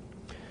kid.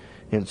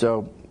 And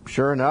so,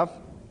 sure enough,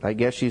 I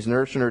guess she's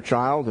nursing her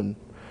child, and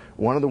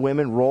one of the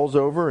women rolls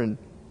over and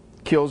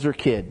kills her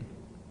kid.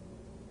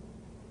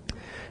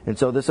 And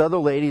so this other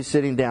lady's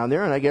sitting down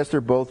there, and I guess they're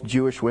both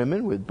Jewish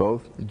women with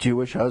both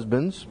Jewish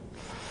husbands.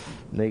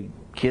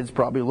 Kids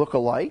probably look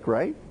alike,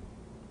 right?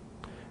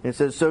 It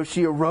says, so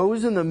she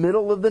arose in the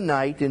middle of the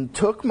night and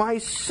took my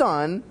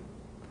son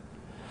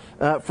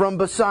from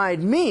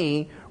beside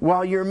me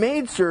while your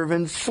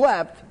maidservant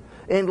slept,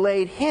 and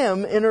laid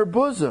him in her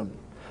bosom,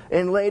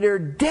 and laid her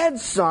dead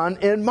son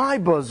in my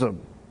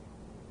bosom.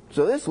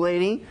 So this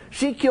lady,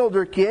 she killed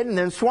her kid and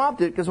then swapped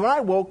it, because when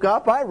I woke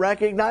up, I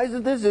recognized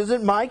that this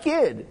isn't my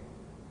kid.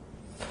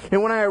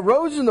 And when I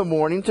arose in the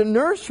morning to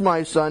nurse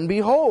my son,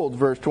 behold,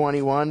 verse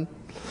 21,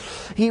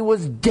 he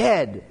was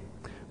dead.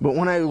 But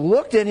when I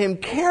looked at him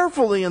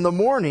carefully in the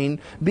morning,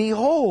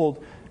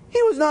 behold,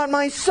 he was not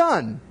my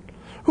son,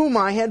 whom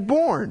I had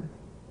born.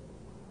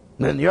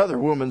 Then the other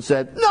woman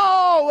said,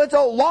 no, it's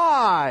a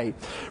lie.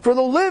 For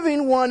the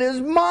living one is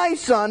my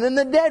son, and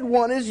the dead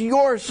one is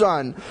your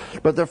son.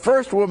 But the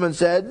first woman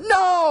said,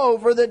 no,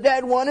 for the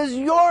dead one is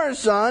your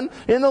son,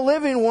 and the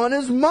living one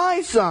is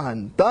my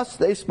son. Thus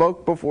they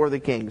spoke before the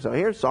king. So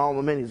here's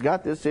Solomon. He's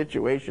got this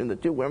situation. The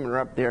two women are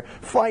up there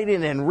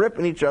fighting and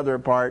ripping each other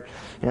apart.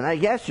 And I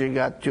guess you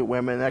got two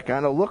women that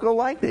kind of look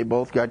alike. They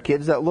both got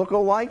kids that look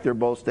alike. They're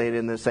both stayed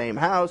in the same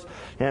house.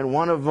 And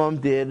one of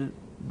them did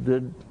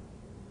the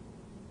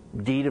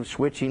deed of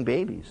switching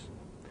babies.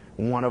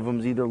 One of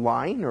them's either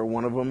lying or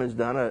one of them has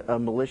done a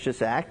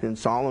malicious act, and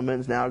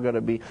Solomon's now going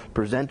to be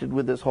presented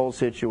with this whole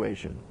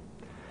situation.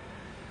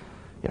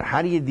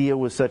 How do you deal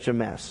with such a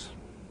mess?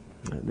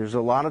 There's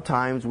a lot of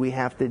times we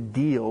have to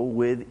deal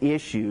with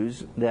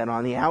issues that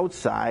on the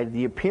outside,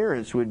 the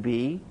appearance would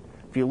be,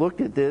 if you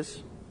looked at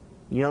this,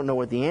 you don't know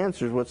what the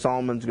answer is, what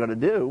Solomon's going to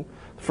do.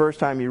 The first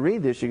time you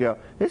read this, you go,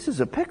 this is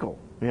a pickle.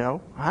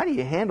 How do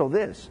you handle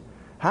this?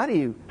 How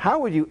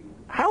would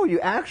you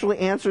actually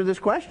answer this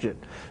question?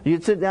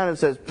 You'd sit down and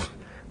says,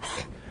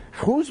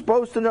 who's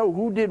supposed to know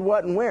who did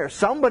what and where?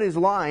 Somebody's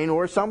lying,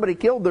 or somebody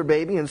killed their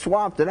baby and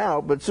swapped it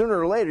out, but sooner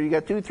or later you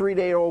got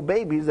 2-3-day-old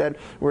babies that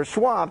were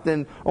swapped,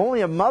 and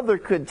only a mother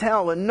could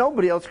tell, and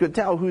nobody else could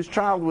tell whose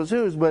child was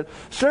whose, but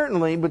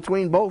certainly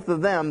between both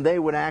of them they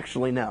would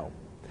actually know.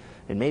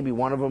 And maybe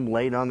one of them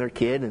laid on their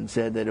kid and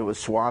said that it was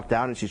swapped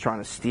out and she's trying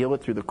to steal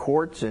it through the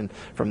courts and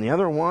from the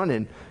other one,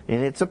 and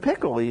it's a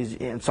pickle.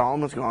 And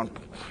Solomon's going.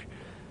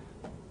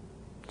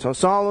 So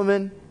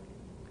Solomon,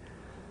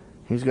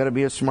 he's got to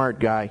be a smart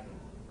guy.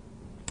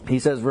 He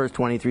says, verse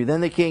 23,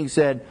 Then the king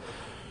said,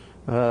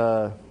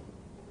 the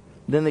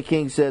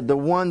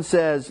one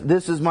says,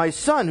 this is my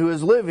son who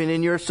is living,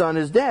 and your son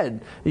is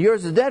dead.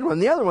 Yours is the dead one.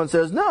 The other one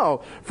says,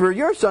 no, for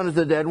your son is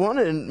the dead one,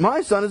 and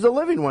my son is the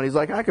living one. He's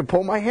like, I could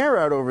pull my hair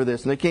out over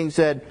this. And the king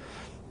said,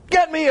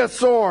 get me a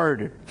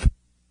sword.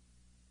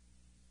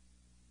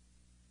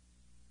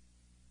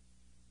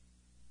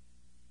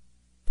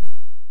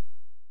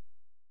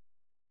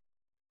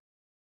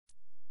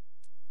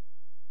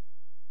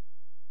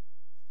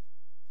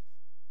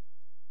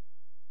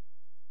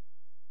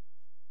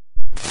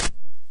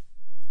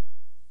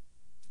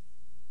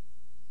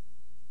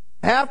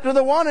 After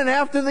the one and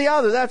after the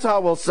other. That's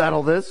how we'll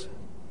settle this.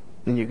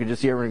 And you can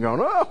just hear everyone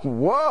going, oh,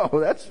 whoa,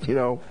 that's,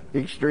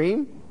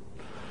 extreme.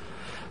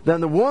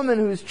 Then the woman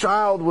whose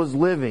child was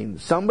living,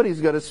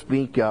 somebody's got to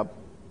speak up,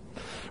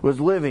 was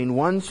living.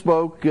 One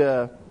spoke,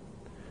 then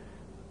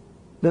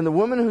the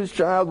woman whose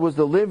child was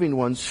the living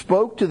one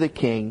spoke to the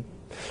king,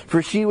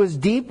 for she was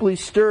deeply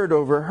stirred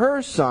over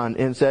her son,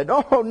 and said,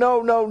 oh,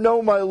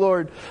 no, my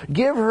lord.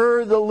 Give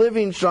her the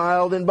living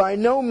child, and by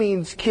no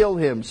means kill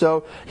him.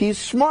 So he's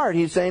smart.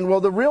 He's saying,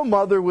 well, the real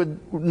mother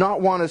would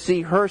not want to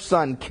see her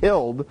son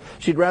killed.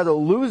 She'd rather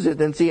lose it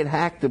than see it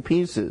hacked to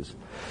pieces.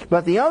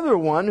 But the other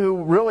one,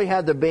 who really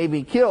had the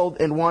baby killed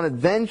and wanted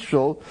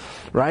vengeful,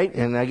 right?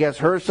 And I guess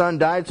her son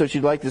died, so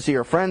she'd like to see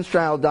her friend's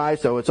child die,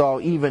 so it's all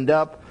evened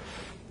up.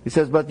 He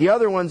says, but the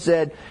other one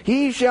said,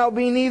 he shall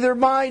be neither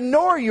mine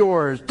nor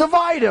yours.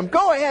 Divide him.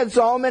 Go ahead,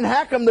 Solomon.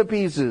 Hack him to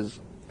pieces.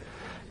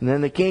 And then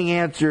the king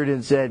answered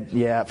and said,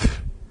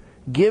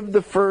 give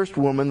the first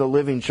woman the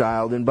living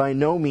child, and by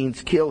no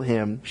means kill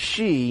him.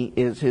 She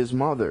is his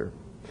mother.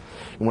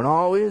 When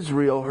all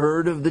Israel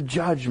heard of the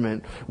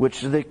judgment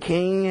which the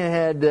king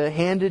had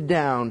handed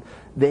down,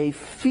 they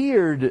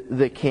feared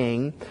the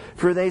king,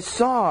 for they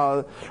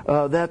saw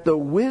that the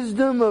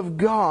wisdom of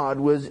God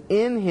was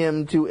in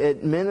him to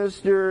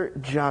administer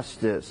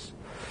justice.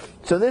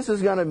 So this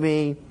is going to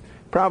be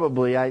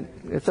probably,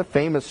 it's a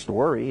famous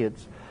story.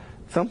 It's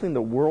something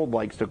the world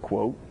likes to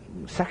quote.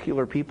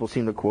 Secular people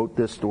seem to quote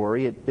this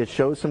story. It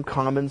shows some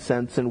common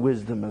sense and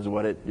wisdom is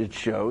what it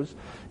shows.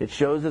 It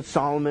shows that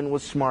Solomon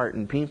was smart,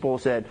 and people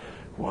said,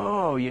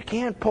 whoa, you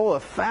can't pull a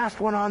fast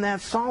one on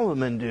that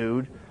Solomon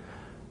dude.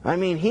 I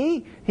mean,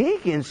 he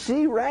can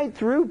see right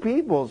through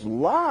people's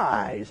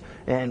lies.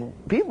 And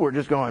people were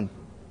just going,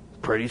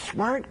 pretty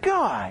smart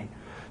guy.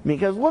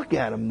 Because look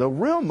at him. The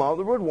real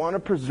mother would want to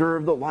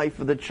preserve the life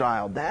of the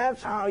child.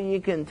 That's how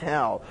you can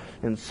tell.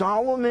 And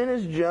Solomon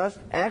is just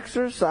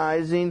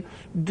exercising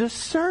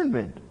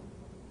discernment.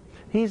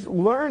 He's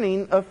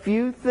learning a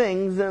few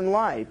things in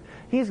life.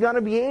 He's got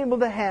to be able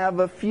to have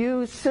a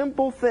few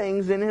simple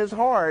things in his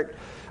heart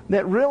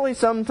that really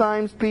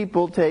sometimes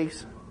people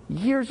takes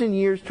years and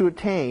years to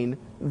attain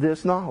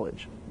this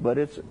knowledge. But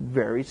it's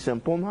very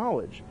simple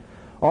knowledge.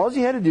 All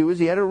he had to do is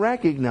he had to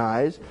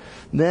recognize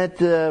that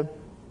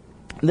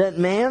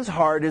man's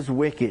heart is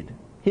wicked.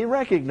 He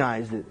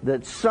recognized it,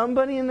 that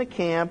somebody in the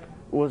camp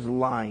was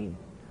lying.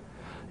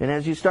 And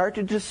as you start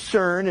to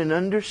discern and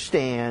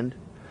understand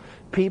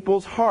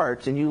people's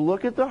hearts, and you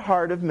look at the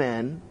heart of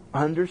men,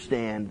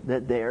 understand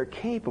that they are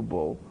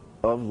capable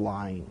of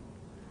lying.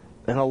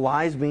 And a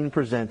lie is being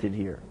presented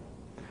here.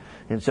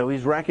 And so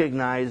he's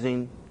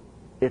recognizing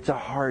it's a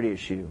heart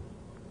issue.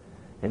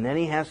 And then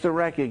he has to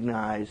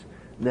recognize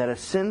that a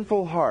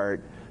sinful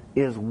heart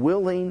is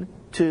willing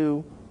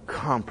to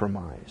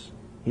compromise.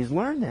 He's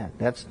learned that.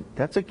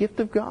 That's a gift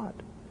of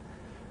God.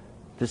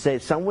 To say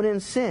someone in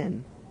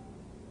sin,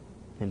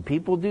 and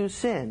people do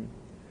sin,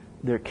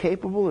 they're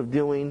capable of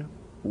doing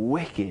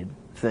wicked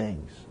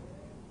things.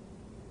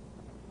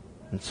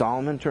 And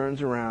Solomon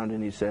turns around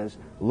and he says,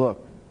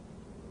 look,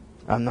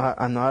 I'm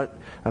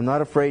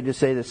not afraid to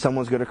say that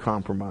someone's going to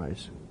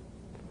compromise.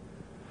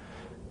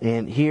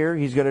 And here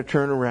he's going to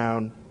turn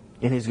around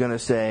and he's going to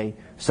say,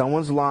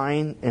 someone's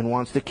lying and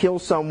wants to kill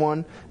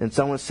someone, and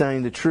someone's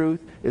saying the truth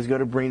is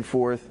going to bring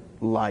forth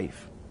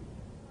life.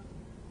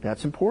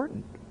 That's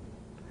important.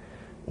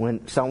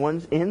 When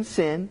someone's in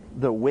sin,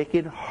 the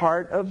wicked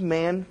heart of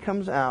man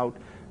comes out.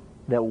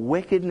 The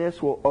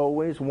wickedness will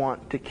always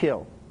want to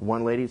kill.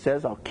 One lady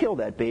says, I'll kill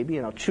that baby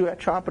and I'll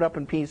chop it up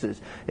in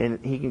pieces.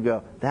 And he can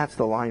go, that's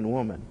the lying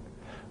woman.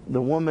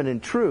 The woman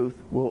in truth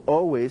will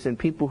always, and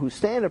people who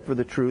stand up for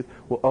the truth,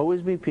 will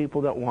always be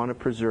people that want to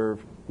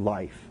preserve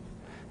life.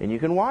 And you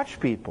can watch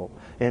people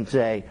and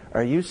say,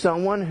 are you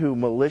someone who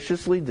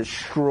maliciously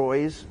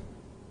destroys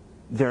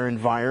their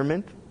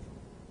environment?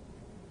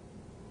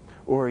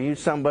 Or are you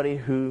somebody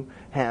who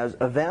has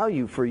a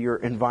value for your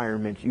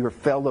environment, your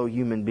fellow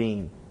human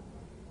being?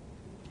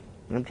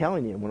 I'm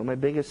telling you, one of my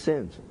biggest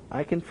sins,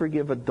 I can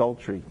forgive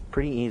adultery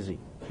pretty easy.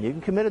 You can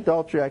commit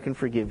adultery, I can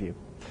forgive you.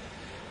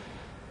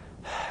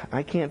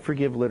 I can't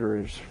forgive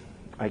litterers.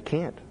 I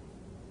can't.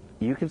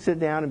 You can sit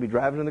down and be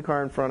driving in the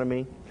car in front of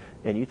me,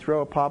 and you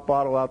throw a pop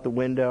bottle out the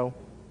window,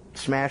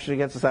 smash it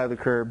against the side of the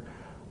curb.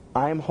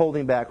 I am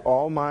holding back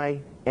all my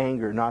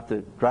anger not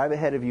to drive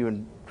ahead of you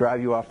and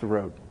drive you off the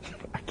road.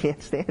 I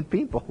can't stand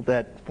people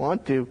that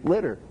want to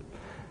litter,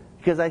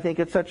 because I think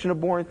it's such an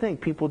abhorrent thing.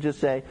 People just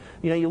say,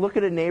 you look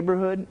at a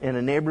neighborhood, and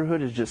a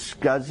neighborhood is just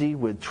scuzzy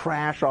with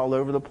trash all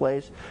over the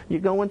place. You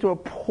go into a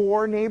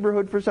poor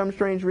neighborhood for some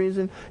strange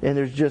reason, and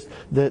there's just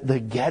the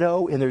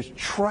ghetto, and there's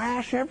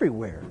trash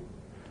everywhere.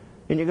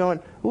 And you're going,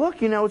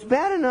 look, it's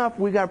bad enough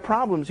we got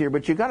problems here,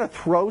 but you got to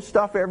throw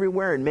stuff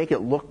everywhere and make it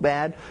look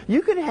bad.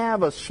 You could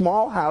have a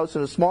small house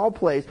in a small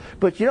place,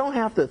 but you don't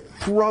have to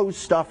throw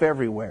stuff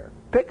everywhere.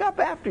 Pick up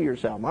after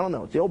yourself. I don't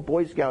know. It's the old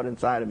Boy Scout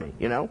inside of me,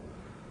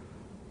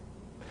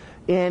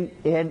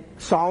 And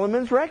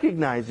Solomon's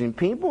recognizing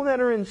people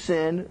that are in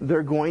sin,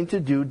 they're going to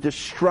do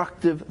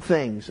destructive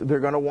things. They're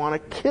going to want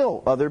to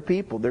kill other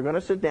people. They're going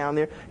to sit down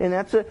there, and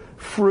that's a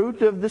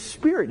fruit of the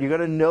Spirit. You're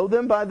going to know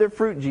them by their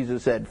fruit,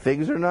 Jesus said.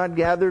 Figs are not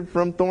gathered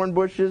from thorn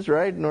bushes,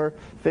 right? Nor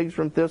figs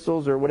from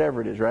thistles, or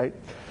whatever it is, right?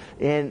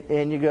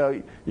 And you're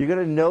going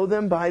to know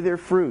them by their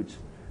fruits.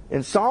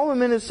 And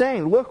Solomon is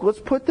saying, look, let's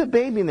put the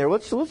baby in there.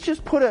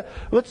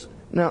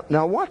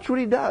 Now watch what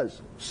he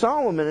does.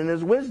 Solomon, in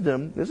his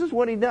wisdom, this is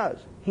what he does.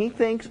 He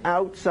thinks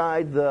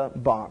outside the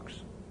box.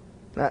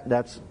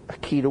 That's a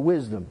key to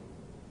wisdom.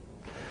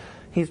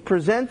 He's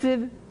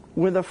presented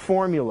with a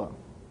formula,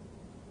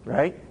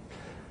 right?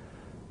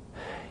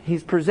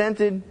 He's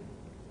presented.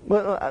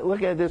 Well,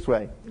 look at it this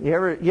way. You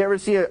ever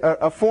see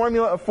a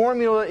formula? A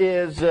formula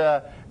is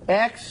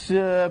x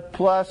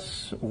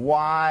plus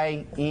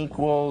y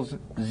equals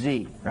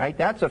z, right?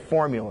 That's a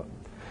formula.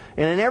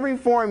 And in every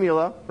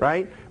formula,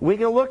 right, we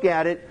can look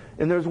at it,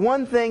 and there's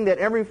one thing that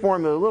every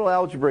formula, a little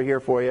algebra here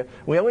for you,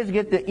 we always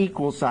get the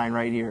equal sign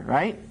right here,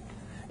 right?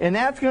 And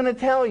that's going to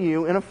tell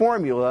you in a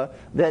formula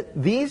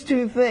that these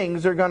two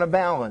things are going to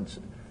balance.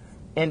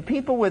 And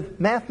people with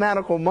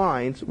mathematical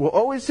minds will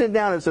always sit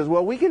down and says,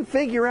 well, we can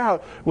figure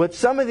out what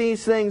some of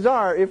these things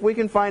are if we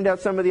can find out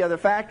some of the other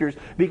factors,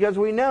 because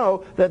we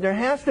know that there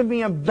has to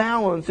be a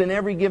balance in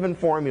every given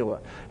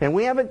formula. And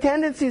we have a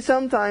tendency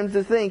sometimes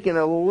to think in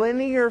a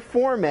linear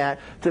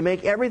format to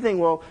make everything,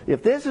 well,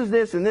 if this is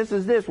this and this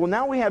is this, well,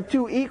 now we have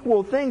two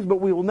equal things,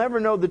 but we will never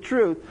know the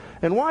truth.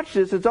 And watch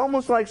this, it's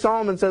almost like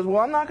Solomon says,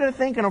 well, I'm not going to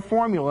think in a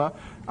formula.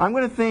 I'm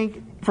going to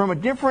think from a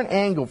different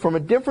angle, from a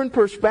different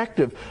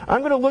perspective.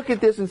 I'm going to look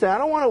at this and say, I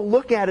don't want to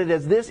look at it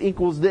as this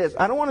equals this.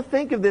 I don't want to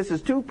think of this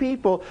as two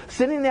people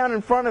sitting down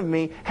in front of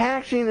me,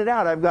 hashing it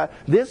out. I've got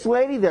this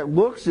lady that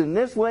looks and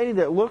this lady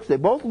that looks. They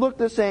both look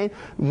the same.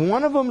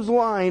 One of them's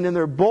lying, and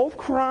they're both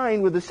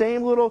crying with the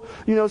same little,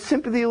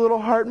 sympathy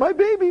little heart. My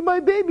baby,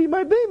 my baby,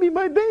 my baby,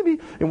 my baby.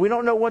 And we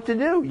don't know what to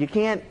do. You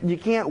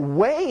can't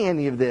weigh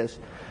any of this.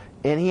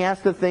 And he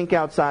has to think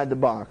outside the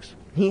box.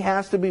 He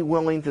has to be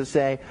willing to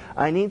say,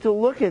 I need to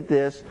look at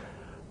this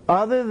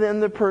other than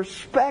the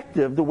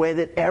perspective, the way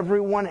that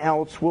everyone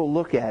else will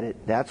look at it.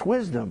 That's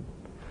wisdom.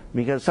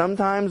 Because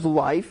sometimes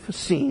life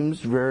seems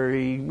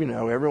very,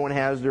 everyone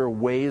has their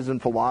ways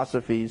and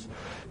philosophies.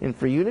 And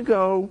for you to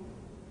go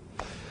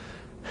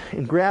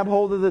and grab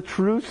hold of the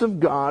truths of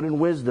God and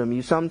wisdom,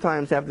 you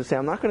sometimes have to say,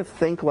 I'm not going to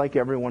think like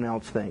everyone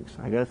else thinks.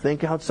 I'm going to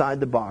think outside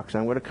the box.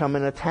 I'm going to come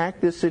and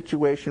attack this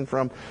situation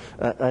from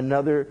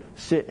another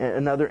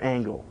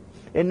angle.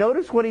 And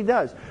notice what he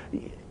does.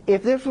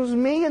 If this was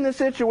me in the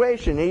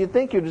situation, you'd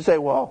think you'd say,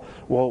 well,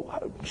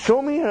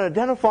 show me an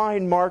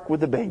identifying mark with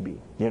the baby,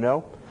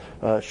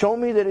 Show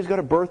me that he's got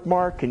a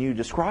birthmark. Can you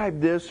describe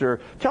this?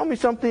 Or tell me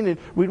something. And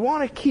we'd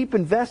want to keep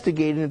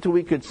investigating until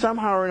we could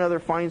somehow or another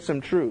find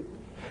some truth.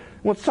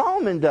 What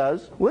Solomon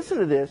does, listen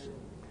to this,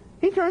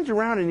 he turns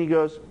around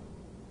and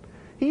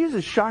he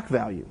uses shock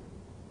value.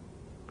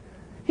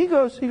 He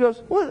goes,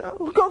 well,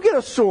 go get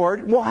a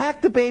sword. We'll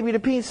hack the baby to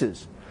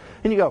pieces.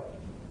 And you go,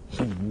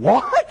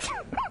 what?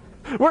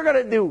 We're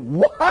going to do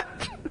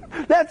what?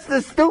 That's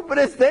the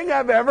stupidest thing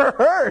I've ever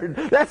heard.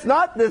 That's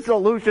not the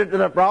solution to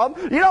the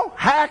problem. You don't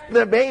hack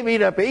the baby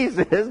to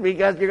pieces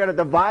because you're going to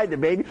divide the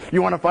baby.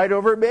 You want to fight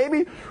over a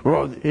baby?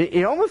 Well,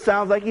 it almost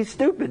sounds like he's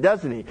stupid,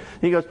 doesn't he?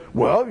 He goes,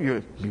 well,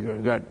 you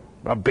got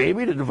a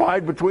baby to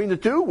divide between the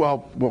two?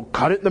 Well, we'll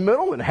cut it in the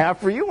middle and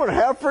half for you and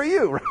half for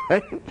you,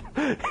 Right?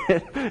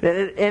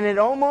 And it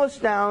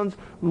almost sounds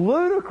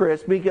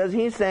ludicrous because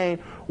he's saying,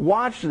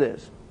 watch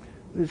this.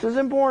 This is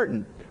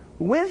important.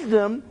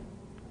 Wisdom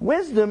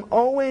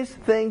always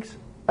thinks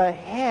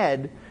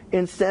ahead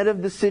instead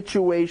of the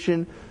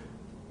situation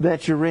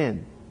that you're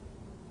in.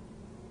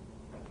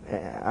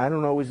 I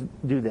don't always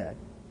do that.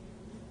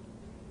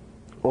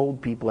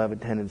 Old people have a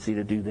tendency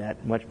to do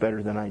that much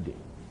better than I do.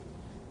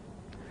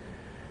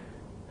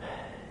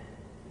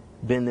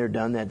 Been there,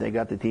 done that. They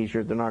got the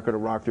t-shirt. They're not going to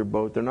rock their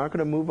boat. They're not going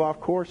to move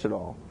off course at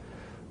all.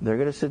 They're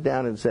going to sit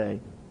down and say,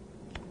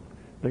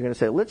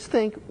 let's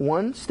think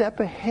one step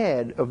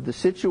ahead of the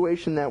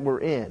situation that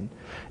we're in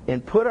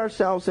and put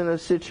ourselves in a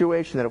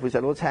situation that if we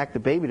said, let's hack the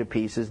baby to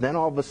pieces, then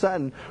all of a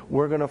sudden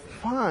we're going to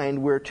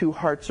find where two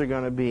hearts are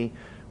going to be.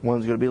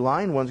 One's going to be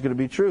lying, one's going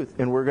to be truth.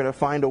 And we're going to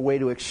find a way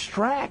to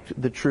extract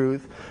the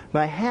truth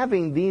by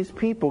having these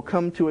people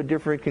come to a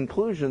different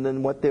conclusion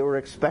than what they were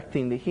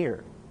expecting to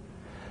hear.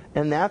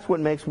 And that's what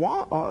makes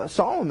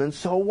Solomon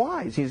so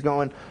wise. He's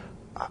going,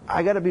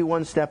 I got to be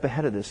one step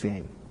ahead of this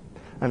game.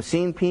 I'm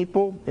seeing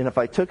people, and if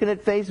I took it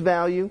at face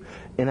value,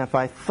 and if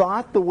I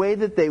thought the way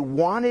that they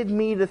wanted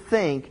me to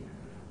think,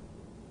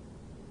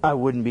 I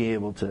wouldn't be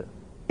able to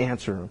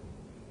answer them.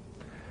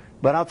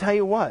 But I'll tell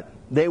you what,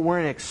 they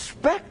weren't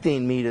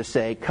expecting me to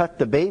say, cut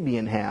the baby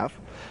in half.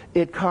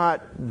 It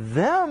caught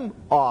them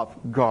off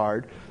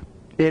guard.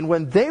 And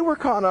when they were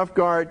caught off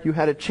guard, you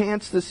had a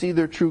chance to see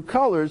their true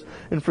colors,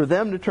 and for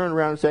them to turn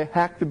around and say,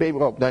 hack the baby,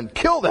 well, then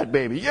kill that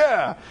baby,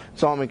 yeah!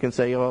 Solomon can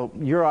say, well,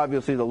 you're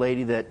obviously the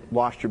lady that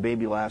lost your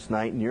baby last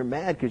night, and you're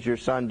mad because your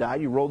son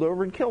died, you rolled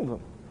over and killed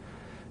him.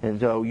 And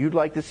so you'd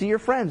like to see your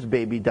friend's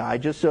baby die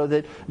just so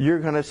that you're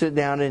going to sit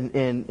down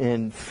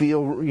and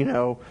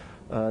feel,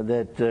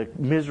 that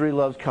misery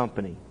loves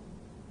company.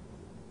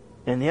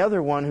 And the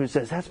other one who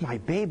says, that's my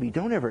baby,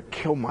 don't ever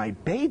kill my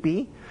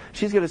baby.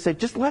 She's going to say,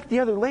 just let the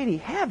other lady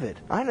have it.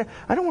 I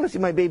don't want to see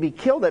my baby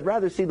killed. I'd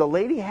rather see the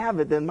lady have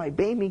it than my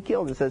baby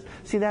killed. And says,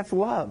 see, that's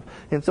love.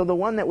 And so the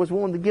one that was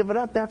willing to give it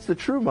up, that's the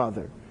true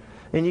mother.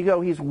 And you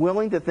go, he's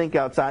willing to think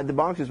outside the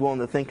box. He's willing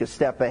to think a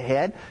step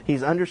ahead.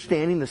 He's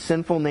understanding the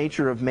sinful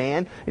nature of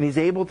man. And he's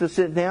able to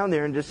sit down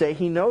there and just say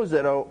he knows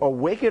that a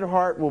wicked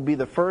heart will be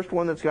the first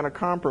one that's going to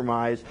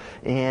compromise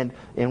and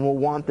will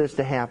want this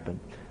to happen.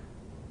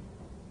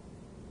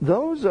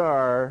 Those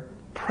are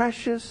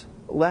precious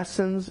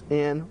lessons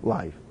in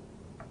life.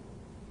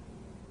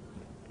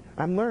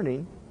 I'm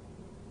learning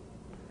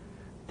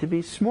to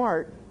be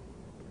smart.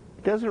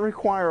 It doesn't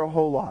require a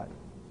whole lot.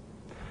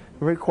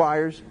 It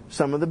requires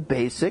some of the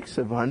basics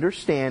of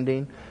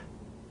understanding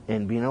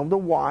and being able to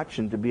watch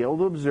and to be able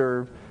to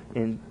observe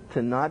and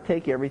to not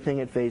take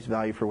everything at face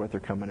value for what they're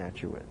coming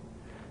at you with.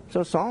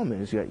 So Solomon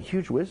has got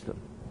huge wisdom.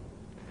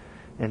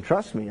 And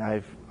trust me,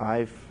 I'm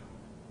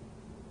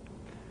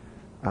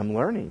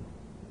learning.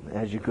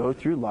 As you go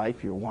through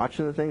life, you're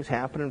watching the things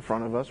happen in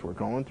front of us. We're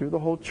going through the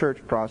whole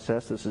church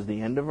process. This is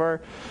the end of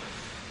our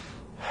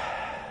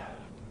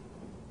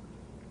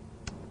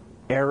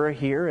era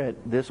here at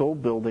this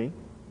old building.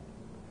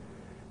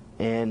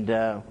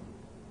 And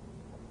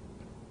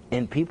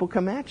people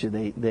come at you.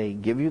 They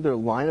give you their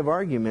line of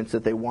arguments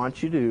that they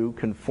want you to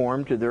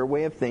conform to their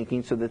way of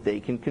thinking so that they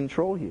can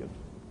control you.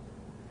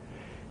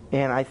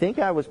 And I think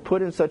I was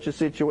put in such a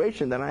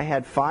situation that I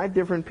had 5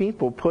 different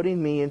people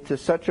putting me into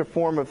such a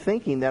form of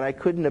thinking that I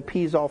couldn't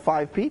appease all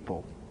 5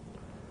 people.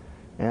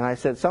 And I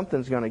said,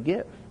 something's going to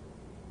give.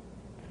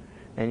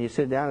 And you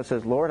sit down and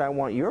says, Lord, I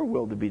want your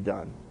will to be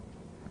done.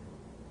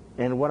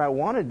 And what I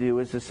want to do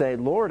is to say,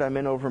 Lord, I'm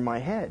in over my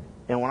head.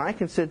 And when I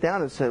can sit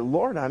down and say,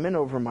 Lord, I'm in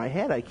over my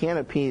head, I can't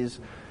appease,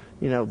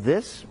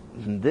 this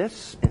and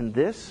this and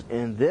this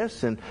and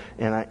this, and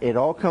it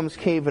all comes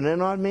caving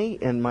in on me.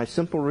 And my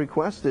simple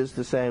request is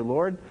to say,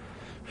 Lord,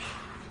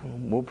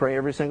 we'll pray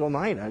every single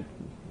night.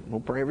 We'll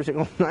pray every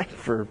single night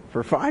for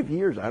 5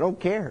 years. I don't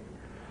care.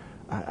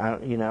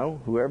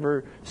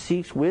 Whoever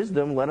seeks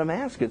wisdom, let him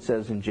ask, it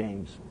says in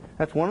James.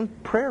 That's one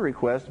prayer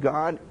request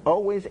God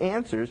always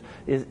answers,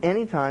 is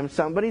anytime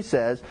somebody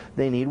says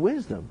they need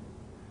wisdom.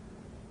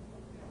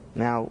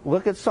 Now,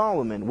 look at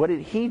Solomon. What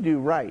did he do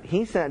right?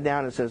 He sat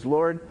down and says,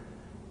 Lord,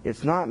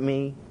 it's not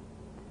me.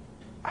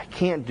 I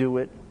can't do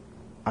it.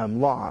 I'm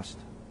lost.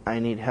 I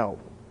need help.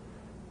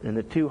 And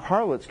the 2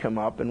 harlots come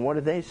up, and what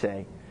do they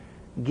say?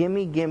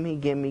 Gimme, gimme,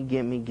 gimme,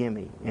 gimme,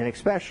 gimme. And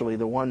especially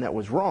the one that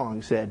was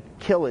wrong said,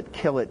 kill it,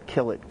 kill it,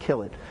 kill it,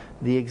 kill it.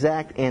 The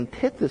exact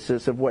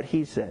antithesis of what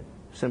he said.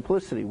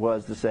 Simplicity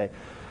was to say,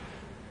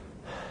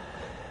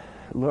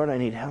 Lord, I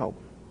need help.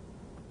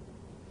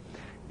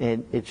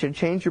 And it should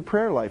change your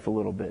prayer life a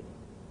little bit.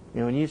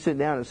 When you sit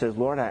down and says,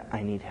 Lord,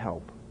 I need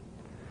help.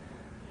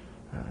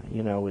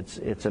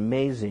 It's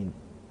amazing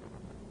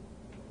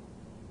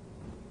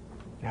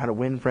how to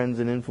win friends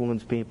and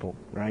influence people,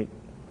 right?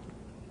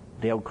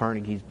 Dale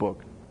Carnegie's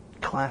book.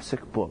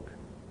 Classic book.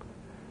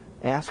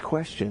 Ask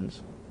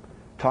questions.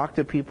 Talk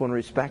to people and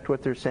respect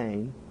what they're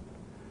saying.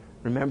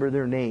 Remember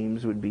their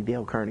names would be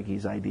Dale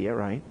Carnegie's idea,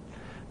 right?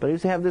 But I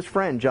used to have this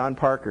friend, John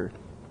Parker.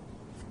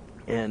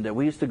 And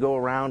we used to go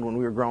around when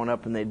we were growing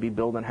up, and they'd be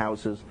building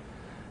houses.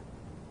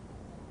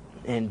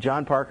 And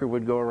John Parker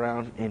would go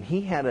around, and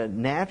he had a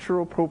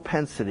natural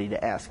propensity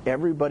to ask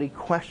everybody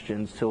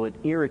questions till it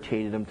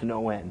irritated him to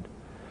no end.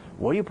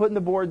 What are you putting the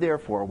board there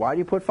for? Why do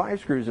you put 5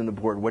 screws in the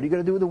board? What are you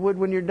going to do with the wood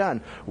when you're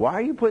done? Why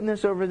are you putting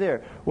this over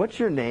there? What's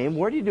your name?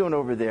 What are you doing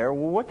over there?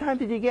 Well, what time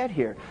did you get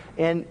here?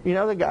 And,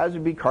 the guys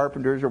would be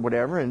carpenters or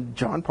whatever, and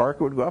John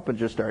Parker would go up and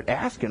just start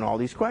asking all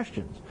these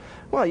questions.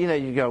 Well,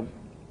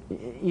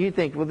 you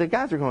think, well, the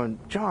guys are going,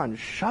 John,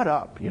 shut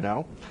up,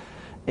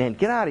 and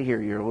get out of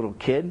here, you're a little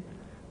kid.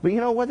 But you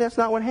know what? That's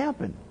not what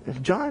happened.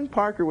 John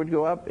Parker would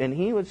go up and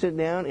he would sit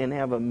down and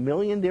have 1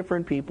 million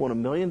different people and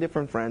 1 million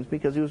different friends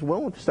because he was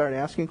willing to start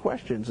asking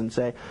questions and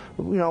say,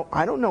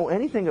 I don't know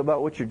anything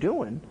about what you're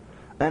doing,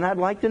 and I'd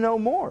like to know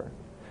more.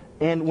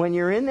 And when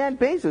you're in that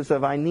basis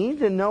of I need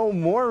to know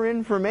more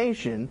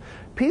information,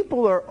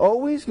 people are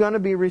always going to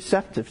be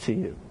receptive to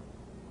you.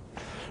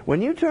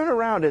 When you turn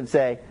around and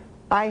say,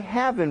 I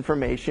have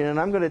information and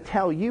I'm going to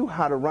tell you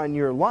how to run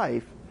your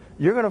life,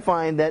 you're going to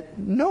find that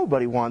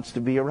nobody wants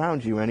to be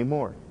around you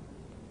anymore.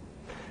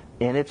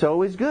 And it's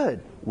always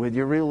good with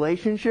your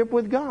relationship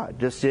with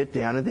God to sit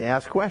down and to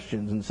ask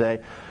questions and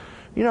say,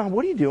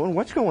 what are you doing?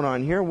 What's going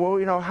on here?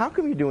 Well, how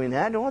come you're doing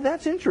that? Oh,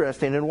 that's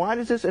interesting. And why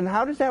does this, and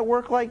how does that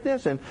work like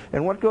this? And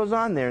what goes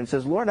on there? And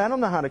says, Lord, I don't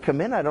know how to come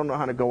in. I don't know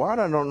how to go out.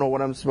 I don't know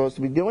what I'm supposed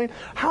to be doing.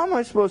 How am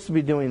I supposed to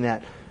be doing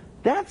that?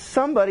 That's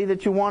somebody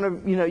that you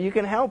want to, you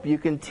can help, you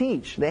can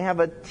teach. They have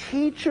a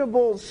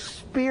teachable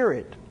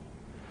spirit.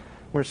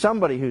 Where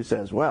somebody who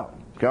says, well,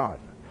 God,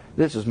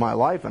 this is my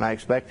life and I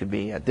expect to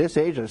be at this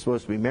age, I'm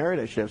supposed to be married,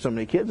 I should have so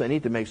many kids, I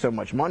need to make so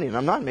much money, and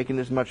I'm not making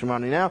this much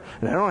money now,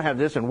 and I don't have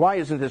this, and why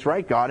isn't this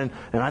right, God? And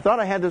I thought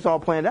I had this all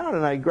planned out,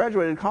 and I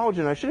graduated college,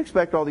 and I should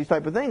expect all these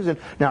type of things, and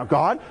now,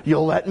 God,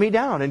 you'll let me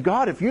down, and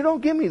God, if you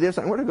don't give me this,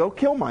 I'm going to go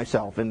kill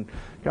myself. And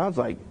God's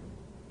like,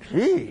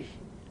 gee,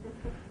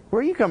 where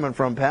are you coming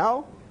from,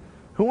 pal?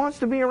 Who wants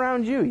to be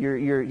around you?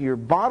 You're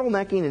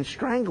bottlenecking and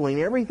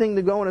strangling everything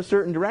to go in a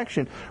certain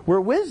direction. Where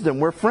wisdom,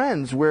 where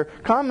friends, where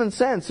common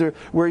sense,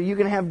 where you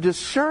can have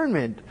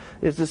discernment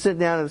is to sit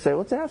down and say,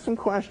 let's ask some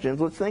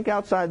questions. Let's think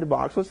outside the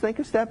box. Let's think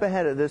a step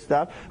ahead of this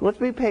stuff. Let's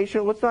be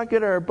patient. Let's not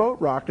get our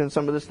boat rocked in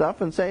some of this stuff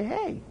and say,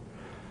 hey.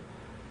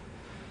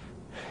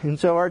 And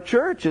so our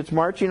church, it's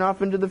marching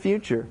off into the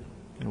future.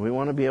 And we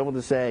want to be able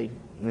to say,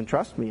 and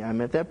trust me, I'm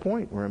at that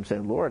point where I'm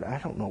saying, Lord, I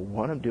don't know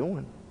what I'm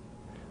doing.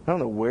 I don't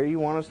know where you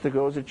want us to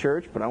go as a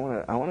church, but I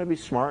want to be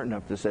smart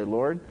enough to say,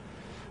 Lord,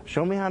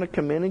 show me how to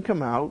come in and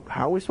come out.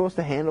 How are we supposed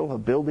to handle a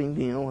building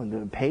deal and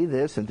to pay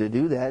this and to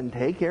do that and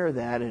take care of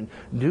that and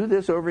do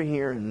this over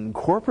here and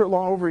corporate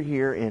law over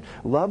here and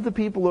love the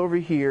people over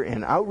here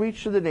and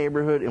outreach to the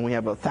neighborhood, and we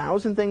have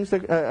 1,000 things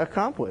to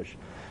accomplish.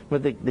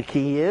 But the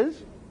key is,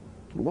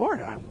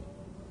 Lord, I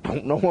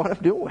don't know what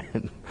I'm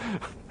doing.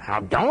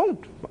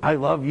 I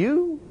love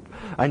you.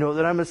 I know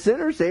that I'm a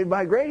sinner saved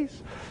by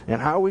grace.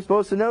 And how are we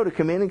supposed to know to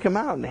come in and come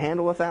out and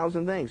handle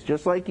 1,000 things?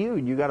 Just like you.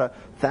 You got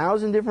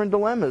 1,000 different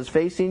dilemmas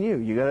facing you.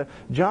 You got a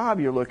job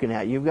you're looking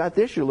at. You've got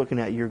this you're looking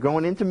at. You're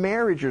going into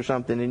marriage or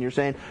something and you're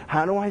saying,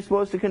 how am I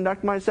supposed to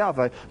conduct myself?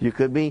 You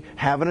could be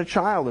having a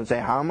child and say,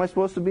 how am I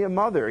supposed to be a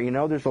mother?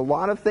 There's a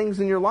lot of things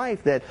in your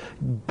life that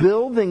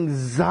build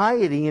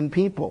anxiety in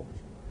people.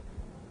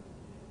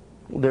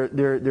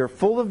 They're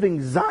full of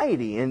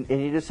anxiety, and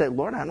you just say,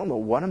 Lord, I don't know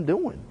what I'm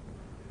doing.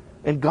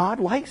 And God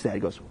likes that. He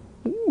goes,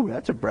 ooh,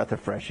 that's a breath of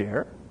fresh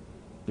air.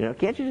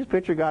 Can't you just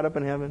picture God up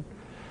in heaven?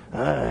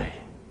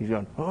 He's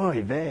going,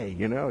 oy vey,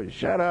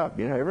 shut up.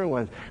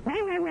 Everyone's, rah,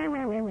 rah,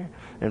 rah, rah, rah.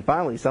 And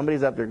finally,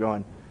 somebody's up there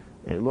going,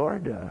 hey,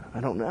 Lord, I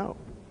don't know.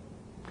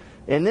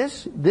 And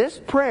this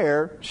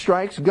prayer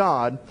strikes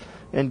God,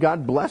 and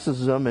God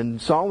blesses them,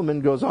 and Solomon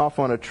goes off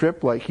on a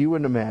trip like you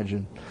wouldn't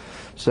imagine.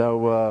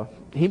 So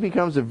he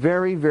becomes a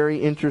very,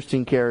 very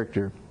interesting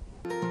character.